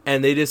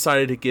 and they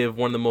decided to give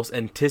one of the most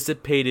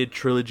anticipated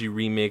trilogy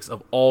remakes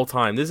of all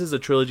time. This is a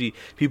trilogy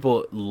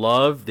people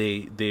love.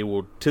 They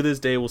will to this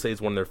day will say it's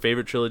one of their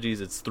favorite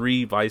trilogies. It's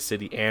 3, Vice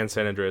City, and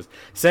San Andreas.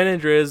 San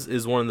Andreas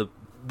is one of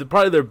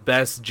probably their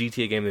best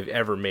GTA game they've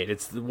ever made.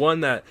 It's the one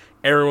that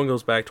everyone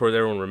goes back towards,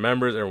 everyone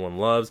remembers, everyone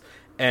loves.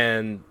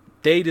 And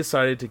they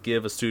decided to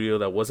give a studio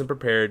that wasn't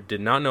prepared, did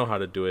not know how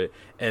to do it,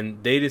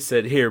 and they just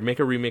said, here, make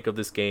a remake of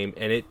this game,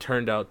 and it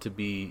turned out to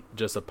be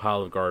just a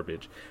pile of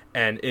garbage.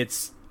 And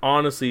it's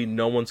honestly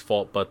no one's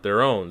fault but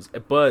their own.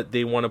 But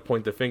they want to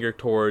point the finger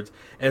towards,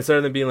 and instead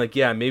of them being like,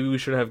 yeah, maybe we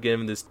shouldn't have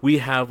given this,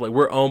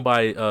 we're owned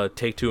by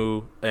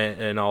Take-Two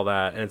and all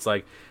that, and it's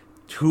like,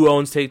 who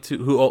owns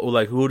Take-Two?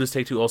 Who does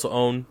Take-Two also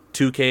own?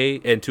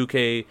 2K, and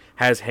 2K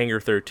has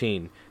Hangar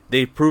 13.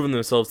 They've proven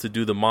themselves to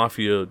do the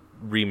Mafia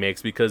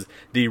remakes because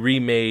they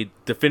remade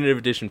Definitive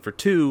Edition for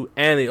 2,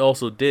 and they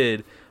also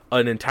did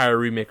an entire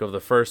remake of the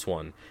first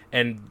one.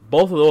 And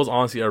both of those,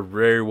 honestly, are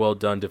very well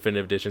done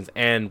Definitive Editions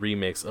and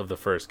remakes of the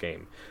first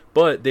game.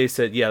 But they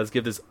said, yeah, let's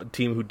give this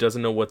team who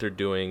doesn't know what they're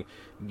doing.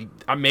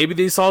 Maybe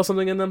they saw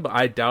something in them, but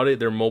I doubt it.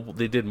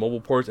 They did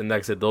mobile ports, and like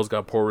I said, those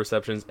got poor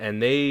receptions, and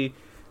they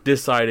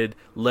decided,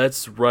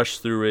 let's rush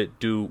through it,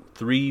 do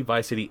 3,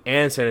 Vice City,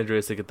 and San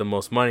Andreas to get the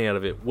most money out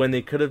of it, when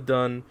they could have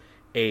done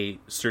a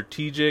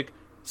strategic,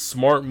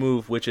 smart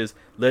move, which is,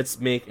 let's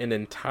make an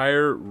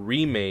entire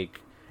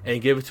remake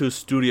and give it to a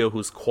studio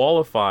who's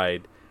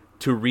qualified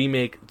to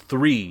remake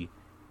 3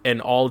 in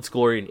all its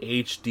glory in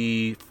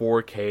HD,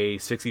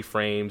 4K, 60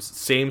 frames,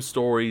 same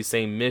story,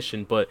 same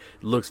mission, but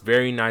looks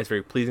very nice,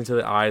 very pleasing to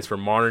the eyes for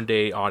modern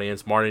day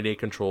audience, modern day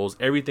controls,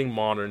 everything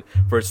modern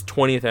for its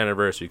 20th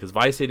anniversary. Because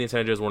Vice City and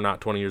San Andreas were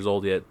not 20 years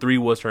old yet. 3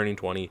 was turning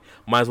 20.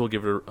 Might as well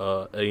give it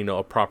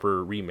a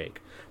proper remake.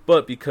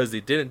 But because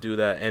they didn't do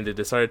that and they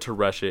decided to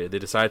rush it, they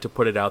decided to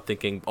put it out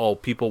thinking, oh,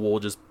 people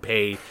will just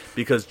pay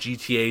because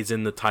GTA's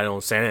in the title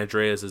and San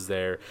Andreas is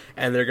there.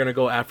 And they're going to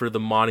go after the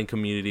modding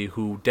community,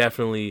 who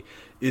definitely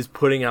is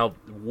putting out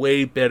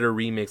way better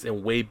remakes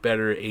and way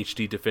better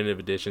HD definitive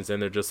editions.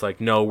 And they're just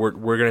like, no, we're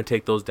going to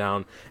take those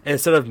down. And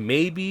instead of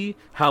maybe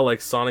how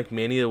like Sonic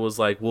Mania was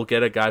like, we'll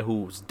get a guy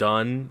who's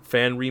done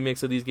fan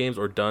remakes of these games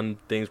or done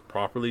things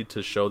properly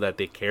to show that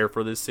they care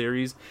for this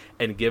series,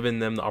 and given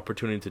them the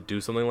opportunity to do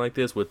something like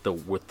this with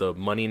the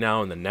money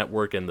now and the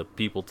network and the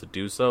people to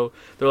do so.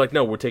 They're like,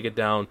 no, we'll take it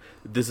down.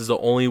 This is the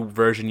only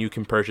version you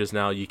can purchase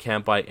now. You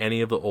can't buy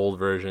any of the old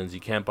versions. You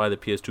can't buy the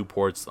PS2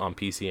 ports on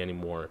PC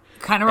anymore.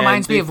 Kind of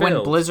reminds me of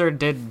when Blizzard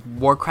did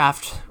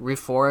Warcraft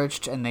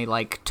Reforged and they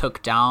like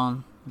took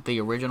down the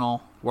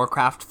original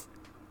Warcraft.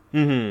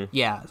 Mm-hmm.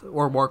 Yeah,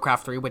 or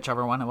Warcraft 3,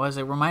 whichever one it was.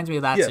 It reminds me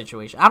of that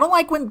situation. I don't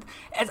like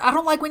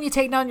when you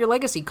take down your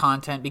legacy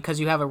content because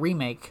you have a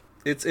remake.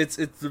 It's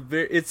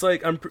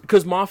like,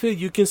 because Mafia,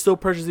 you can still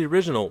purchase the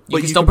original. You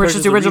can still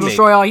purchase the original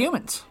Destroy All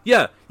Humans.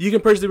 Yeah, you can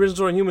purchase the original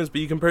Destroying Humans,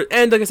 but you can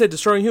and like I said,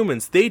 Destroying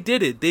Humans, they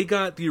did it. They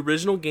got the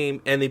original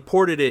game and they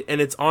ported it,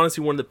 and it's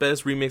honestly one of the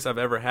best remakes I've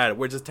ever had.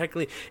 Where just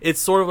technically, it's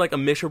sort of like a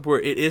mixture where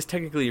it is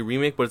technically a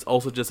remake, but it's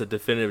also just a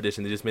definitive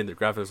edition. They just made the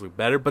graphics look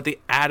better, but they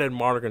added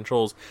modern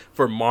controls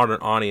for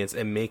modern audience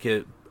and make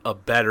it a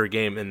better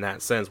game in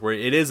that sense, where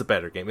it is a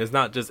better game. It's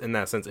not just in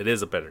that sense, it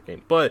is a better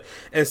game. But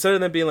instead of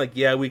them being like,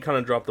 yeah, we kind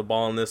of dropped the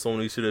ball on this one,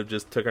 we should have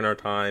just taken our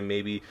time,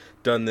 maybe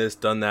done this,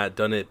 done that,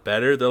 done it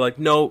better. They're like,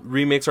 no,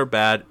 remakes are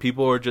bad.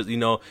 People are just,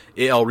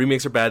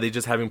 remakes are bad. They're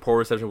just having poor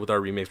reception with our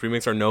remakes.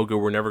 Remakes are no good.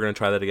 We're never going to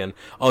try that again.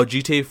 Oh,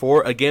 GTA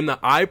 4, a game that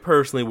I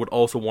personally would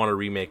also want a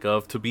remake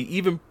of, to be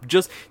even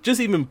just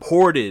even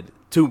ported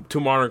to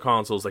modern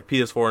consoles like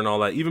PS4 and all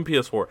that, even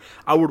PS4.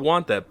 I would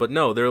want that, but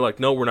no, they're like,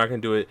 no, we're not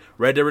going to do it.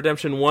 Red Dead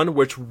Redemption 1,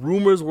 which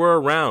rumors were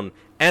around,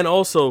 and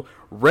also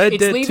Red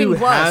Dead 2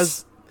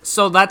 has...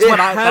 So that's what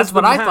I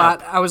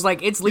thought. I was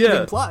like, it's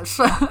leaving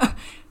plus.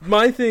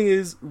 My thing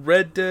is,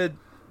 Red Dead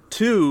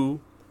 2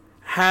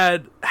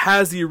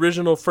 has the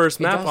original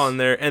first map on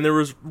there, and there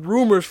was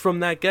rumors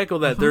from that get-go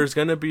that there's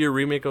going to be a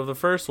remake of the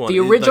first one. The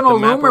original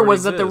rumor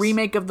was that the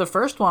remake of the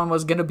first one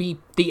was going to be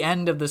the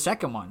end of the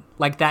second one,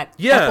 like that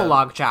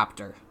epilogue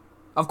chapter.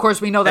 Of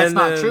course, we know that's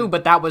not true,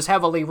 but that was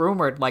heavily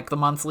rumored like the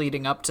months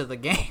leading up to the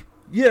game.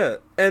 Yeah,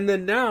 and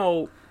then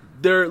now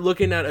they're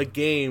looking at a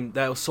game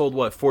that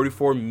sold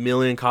 44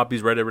 million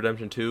copies. Red Dead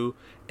Redemption 2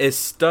 is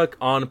stuck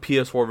on a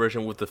PS4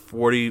 version with the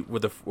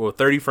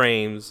 30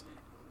 frames.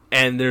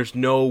 And there's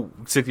no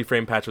 60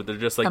 frame patch, but they're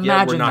just like, we're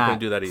not going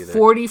to do that either.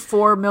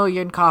 44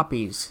 million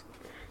copies.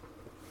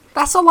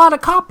 That's a lot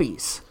of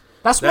copies.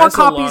 That's more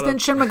copies than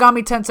Shin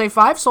Megami Tensei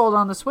 5 sold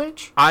on the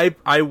Switch.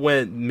 I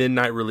went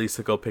midnight release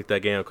to go pick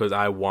that game up because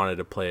I wanted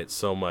to play it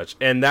so much.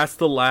 And that's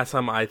the last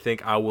time I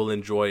think I will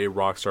enjoy a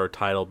Rockstar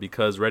title,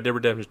 because Red Dead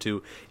Redemption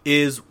 2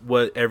 is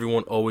what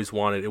everyone always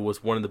wanted. It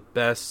was one of the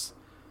best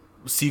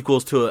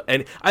sequels to it.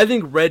 And I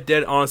think Red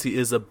Dead honestly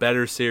is a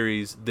better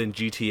series than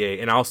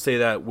GTA, and I'll say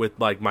that with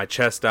like my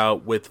chest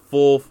out with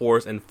full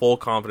force and full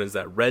confidence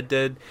that Red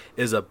Dead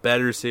is a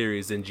better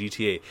series than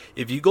GTA.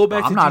 If you go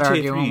back to I'm not GTA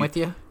arguing 3, with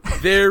you.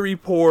 very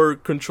poor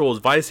controls.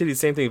 Vice City,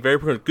 same thing, very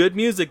poor, good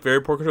music,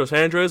 very poor controls.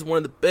 San Andreas, one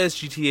of the best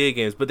GTA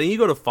games, but then you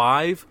go to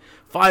 5.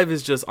 5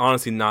 is just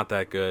honestly not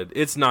that good.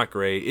 It's not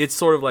great. It's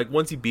sort of like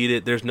once you beat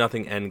it, there's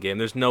nothing end game.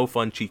 There's no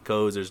fun cheat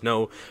codes. There's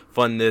no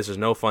fun this. There's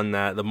no fun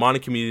that. The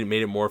modding community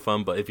made it more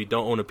fun, but if you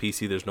don't own a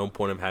PC, there's no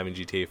point of having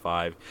GTA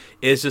 5.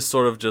 It's just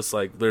sort of just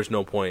like there's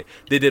no point.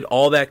 They did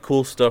all that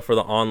cool stuff for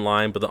the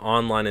online, but the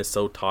online is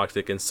so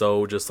toxic and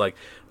so just like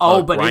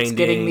but grinding. it's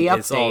getting the updates.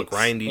 It's all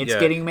grindy. It's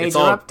getting major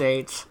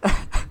updates.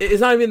 It's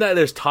not even that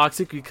there's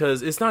toxic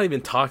because it's not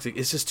even toxic.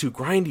 It's just too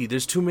grindy.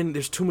 There's too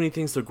many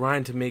things to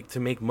grind to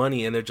make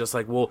money, and they're just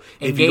like, well,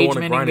 if you don't want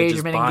to grind it,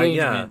 just buy.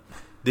 Yeah,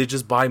 they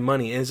just buy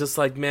money, and it's just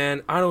like,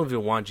 man, I don't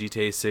even want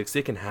GTA 6.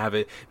 They can have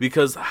it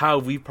because how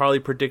we probably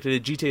predicted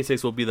it, GTA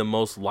 6 will be the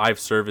most live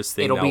service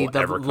thing. It'll be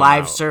the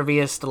live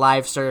service to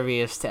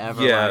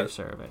ever live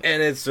service.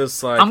 And it's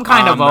just like I'm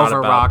kind of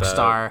over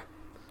Rockstar.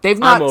 They've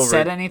not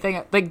said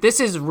anything. Like this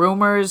is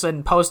rumors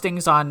and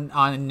postings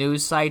on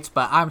news sites,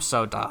 but I'm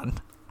so done.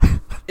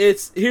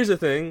 Here's the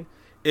thing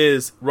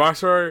is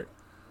Rockstar,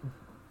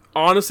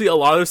 honestly, a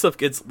lot of their stuff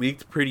gets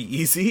leaked pretty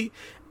easy,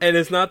 and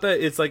it's not that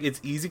it's like it's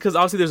easy because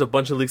obviously there's a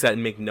bunch of leaks that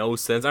make no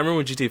sense. I remember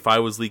when GTA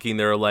 5 was leaking,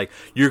 they were like,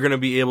 you're gonna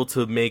be able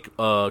to make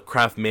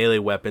craft melee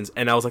weapons,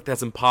 and I was like,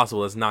 that's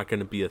impossible. That's not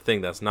gonna be a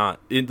thing. That's not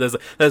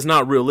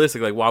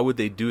realistic. Like, why would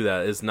they do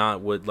that? It's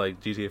not what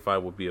like GTA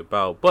 5 would be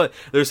about. But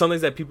there's some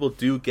things that people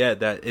do get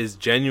that is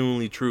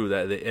genuinely true,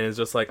 and it's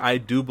just like I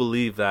do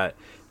believe that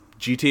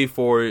GTA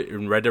 4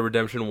 and Red Dead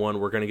Redemption 1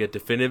 we're going to get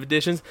definitive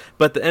editions,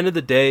 but at the end of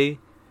the day,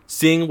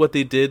 seeing what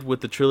they did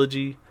with the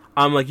trilogy,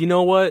 I'm like, you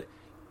know what?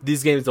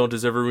 These games don't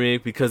deserve a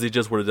remake because they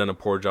just would have done a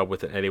poor job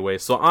with it anyway.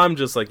 So I'm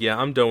just like, yeah,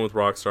 I'm done with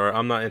Rockstar.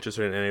 I'm not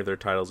interested in any of their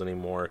titles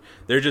anymore.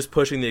 They're just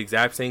pushing the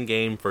exact same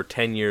game for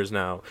 10 years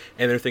now,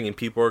 and they're thinking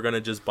people are going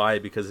to just buy it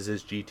because it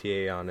says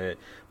GTA on it,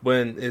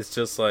 when it's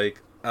just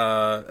like,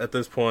 at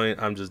this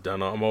point, I'm just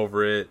done. I'm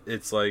over it.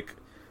 It's like,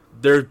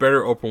 there's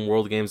better open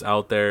world games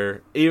out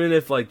there. Even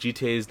if like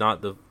GTA is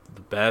not the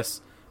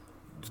best,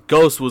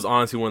 Ghost was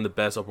honestly one of the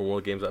best open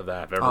world games I've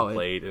ever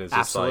played, and it's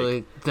just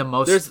like the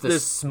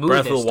smoothest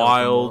Breath of the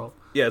Wild. World.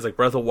 Yeah, it's like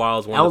Breath of the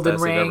Wild is one Elden of the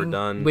best they've ever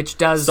done, which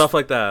does stuff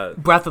like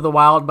that. Breath of the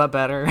Wild, but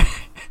better.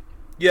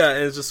 Yeah,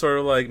 and it's just sort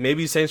of like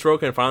maybe Saints Row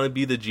can finally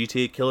be the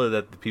GTA killer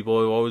that the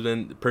people have always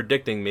been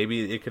predicting.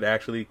 Maybe it could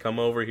actually come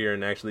over here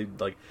and actually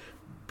like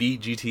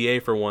beat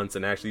GTA for once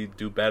and actually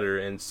do better,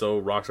 and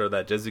so Rockstar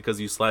that just because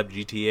you slap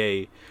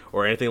GTA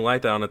or anything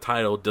like that on a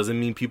title doesn't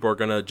mean people are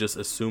gonna just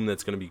assume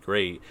that's gonna be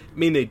great. I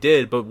mean, they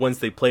did, but once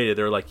they played it,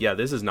 they're like, yeah,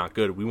 this is not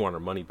good. We want our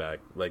money back.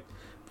 Like,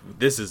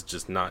 this is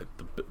just not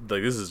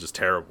like this is just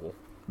terrible.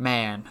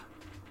 Man,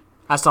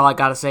 that's all I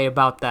gotta say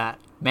about that.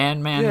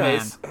 Man.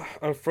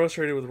 I'm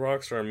frustrated with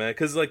Rockstar, man,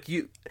 because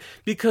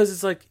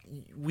it's like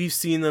we've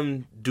seen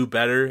them do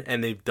better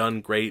and they've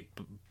done great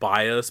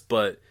by us,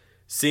 but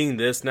seeing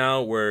this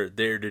now where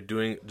they're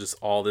doing just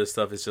all this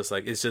stuff, it's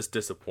just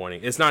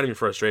disappointing. It's not even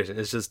frustration,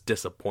 it's just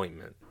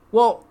disappointment.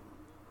 Well,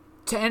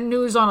 to end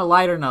news on a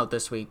lighter note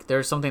this week,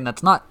 there's something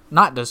that's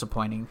not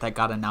disappointing that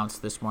got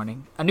announced this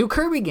morning. A new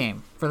Kirby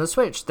game for the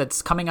Switch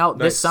that's coming out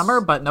this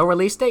summer, but no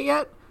release date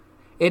yet.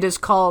 It is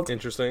called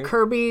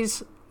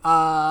Kirby's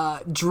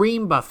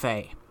Dream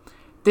Buffet.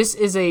 This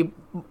is a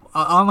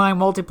online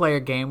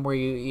multiplayer game where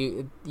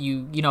you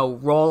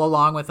roll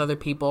along with other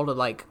people to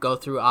like go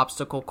through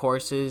obstacle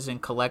courses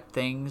and collect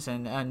things,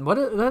 and what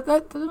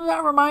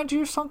that remind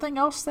you of something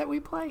else that we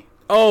play?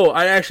 Oh,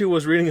 I actually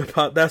was reading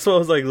about. That's what I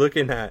was like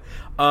looking at.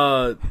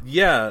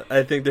 Yeah,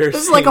 I think there's.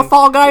 This is like a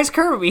Fall Guys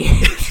Kirby.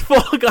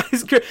 Fall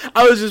Guys Kirby.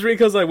 I was just reading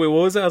because like, wait,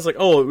 what was that? I was like,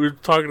 oh, we were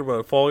talking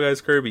about Fall Guys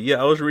Kirby. Yeah,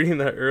 I was reading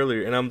that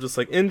earlier, and I'm just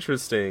like,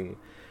 interesting,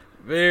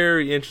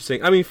 very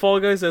interesting. I mean,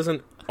 Fall Guys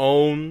doesn't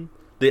own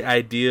the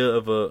idea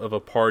of a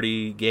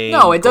party game.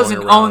 No, it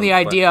doesn't own the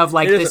idea of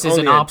like this is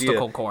an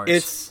obstacle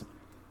course.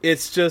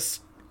 It's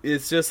just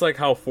like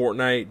how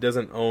Fortnite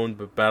doesn't own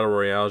the Battle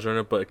Royale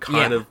genre, but it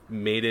kind of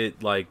made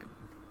it like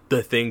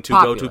the thing to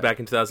go to back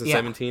in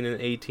 2017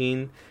 and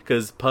 18,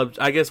 because PUBG,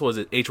 I guess, was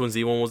it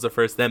H1Z1 was the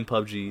first, then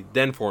PUBG,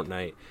 then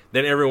Fortnite,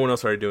 then everyone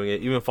else started doing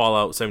it. Even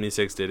Fallout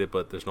 76 did it,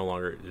 but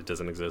it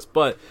doesn't exist.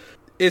 But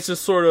it's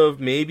just sort of,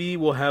 maybe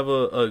we'll have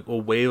a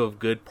wave of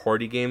good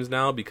party games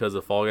now because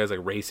of Fall Guys, like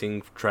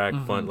racing track,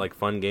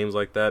 fun games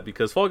like that.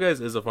 Because Fall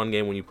Guys is a fun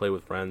game when you play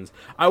with friends.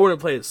 I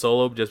wouldn't play it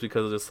solo just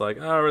because it's like,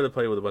 I'd rather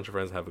play with a bunch of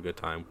friends and have a good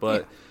time.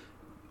 But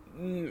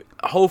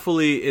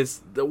hopefully,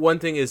 it's the one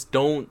thing is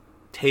don't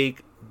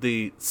take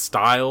the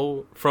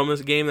style from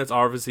this game that's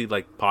obviously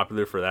like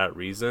popular for that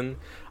reason.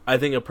 I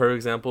think a perfect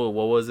example,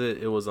 what was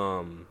it? It was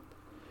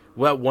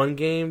that one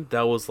game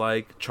that was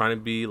like trying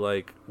to be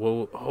like,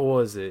 what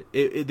was it?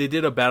 They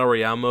did a battle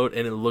royale mode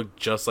and it looked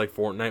just like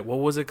Fortnite. What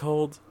was it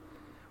called?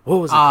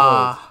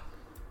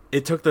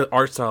 It took the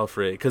art style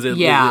for it because it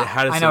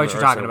had a I know what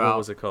you're talking about. What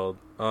was it called?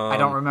 I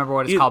don't remember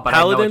what it's called, but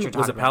Paladin? I know what you're talking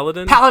was it about.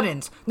 Paladin?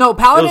 Paladins. No,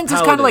 Paladins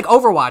is kind of like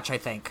Overwatch, I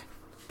think.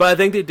 But I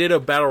think they did a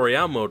battle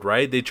royale mode,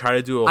 right? They tried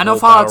to do a I know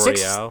whole Fallout battle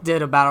 6 royale.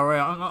 did a battle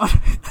royale mode.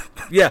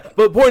 Yeah,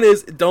 but point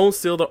is, don't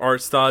steal the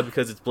art style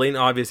because it's blatant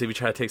obvious if you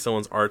try to take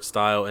someone's art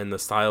style and the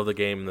style of the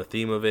game and the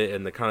theme of it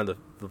and the kind of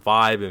the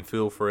vibe and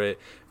feel for it.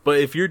 But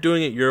if you're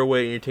doing it your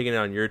way and you're taking it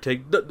on your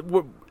take,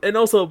 and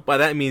also by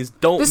that means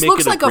don't this make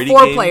looks it like a a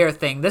 4-player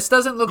thing. This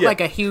doesn't look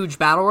like a huge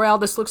battle royale.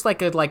 This looks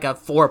like a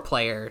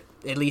 4-player,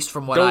 at least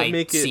from what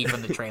I see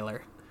from the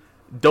trailer.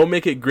 Don't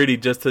make it gritty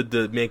just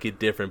to make it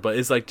different, but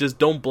it's like just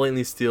don't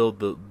blatantly steal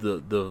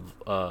the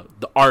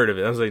art of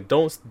it. I was like,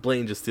 don't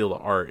blatantly just steal the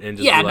art and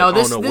just be like,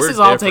 this we're is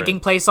all different. taking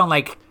place on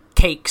like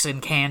cakes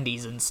and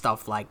candies and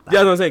stuff like that. Yeah,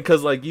 that's what I'm saying,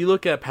 because like you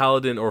look at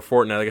Paladin or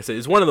Fortnite, like I said,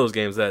 it's one of those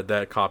games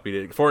that copied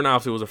it. Fortnite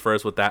obviously was the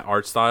first with that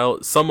art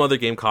style. Some other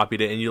game copied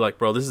it, and you're like,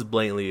 bro, this is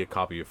blatantly a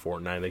copy of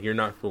Fortnite. Like you're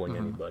not fooling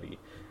anybody.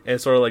 And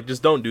sort of like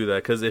just don't do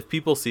that, because if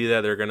people see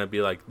that, they're gonna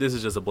be like, this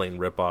is just a blatant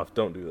ripoff.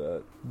 Don't do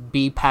that.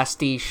 Be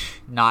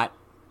pastiche, not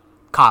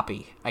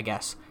copy, I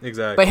guess.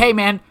 Exactly. But hey,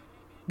 man,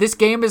 this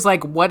game is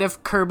like, what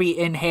if Kirby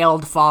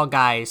inhaled Fall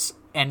Guys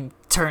and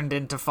turned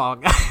into Fall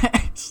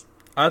Guys?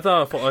 I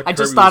thought I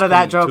just thought of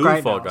that joke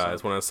right Fall now.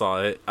 Guys when I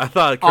saw it. I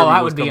thought Kirby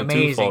that was would be coming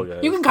to Fall amazing.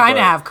 Guys, You can kind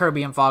of have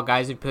Kirby and Fall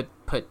Guys. You put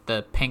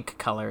the pink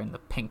color in the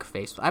pink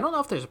face. I don't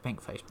know if there's a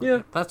pink face. But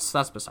yeah, that's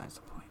besides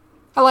the point.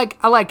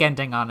 I like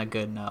ending on a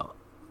good note.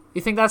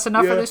 You think that's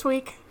enough for this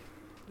week?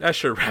 That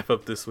should wrap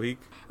up this week.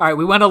 All right,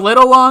 we went a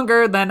little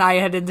longer than I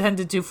had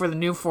intended to for the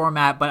new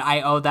format, but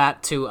I owe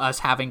that to us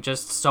having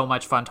just so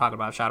much fun talking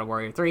about Shadow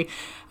Warrior 3.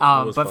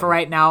 But fun. For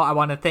right now, I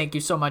want to thank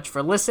you so much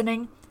for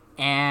listening,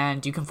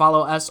 and you can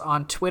follow us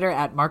on Twitter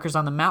at Markers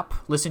on the Map.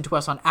 Listen to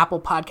us on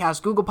Apple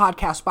Podcasts, Google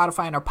Podcasts,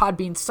 Spotify, and our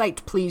Podbean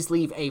site. Please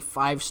leave a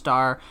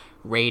 5-star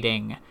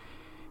rating.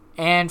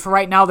 And for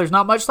right now, there's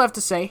not much left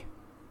to say,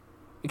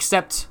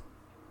 except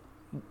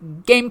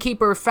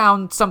Gamekeeper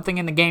found something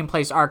in the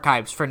Gameplays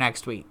archives for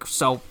next week,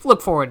 so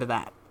look forward to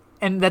that.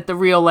 And that the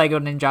real Lego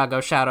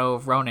Ninjago Shadow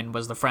of Ronin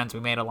was the friends we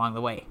made along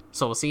the way.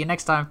 So we'll see you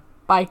next time.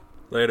 Bye.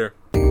 Later.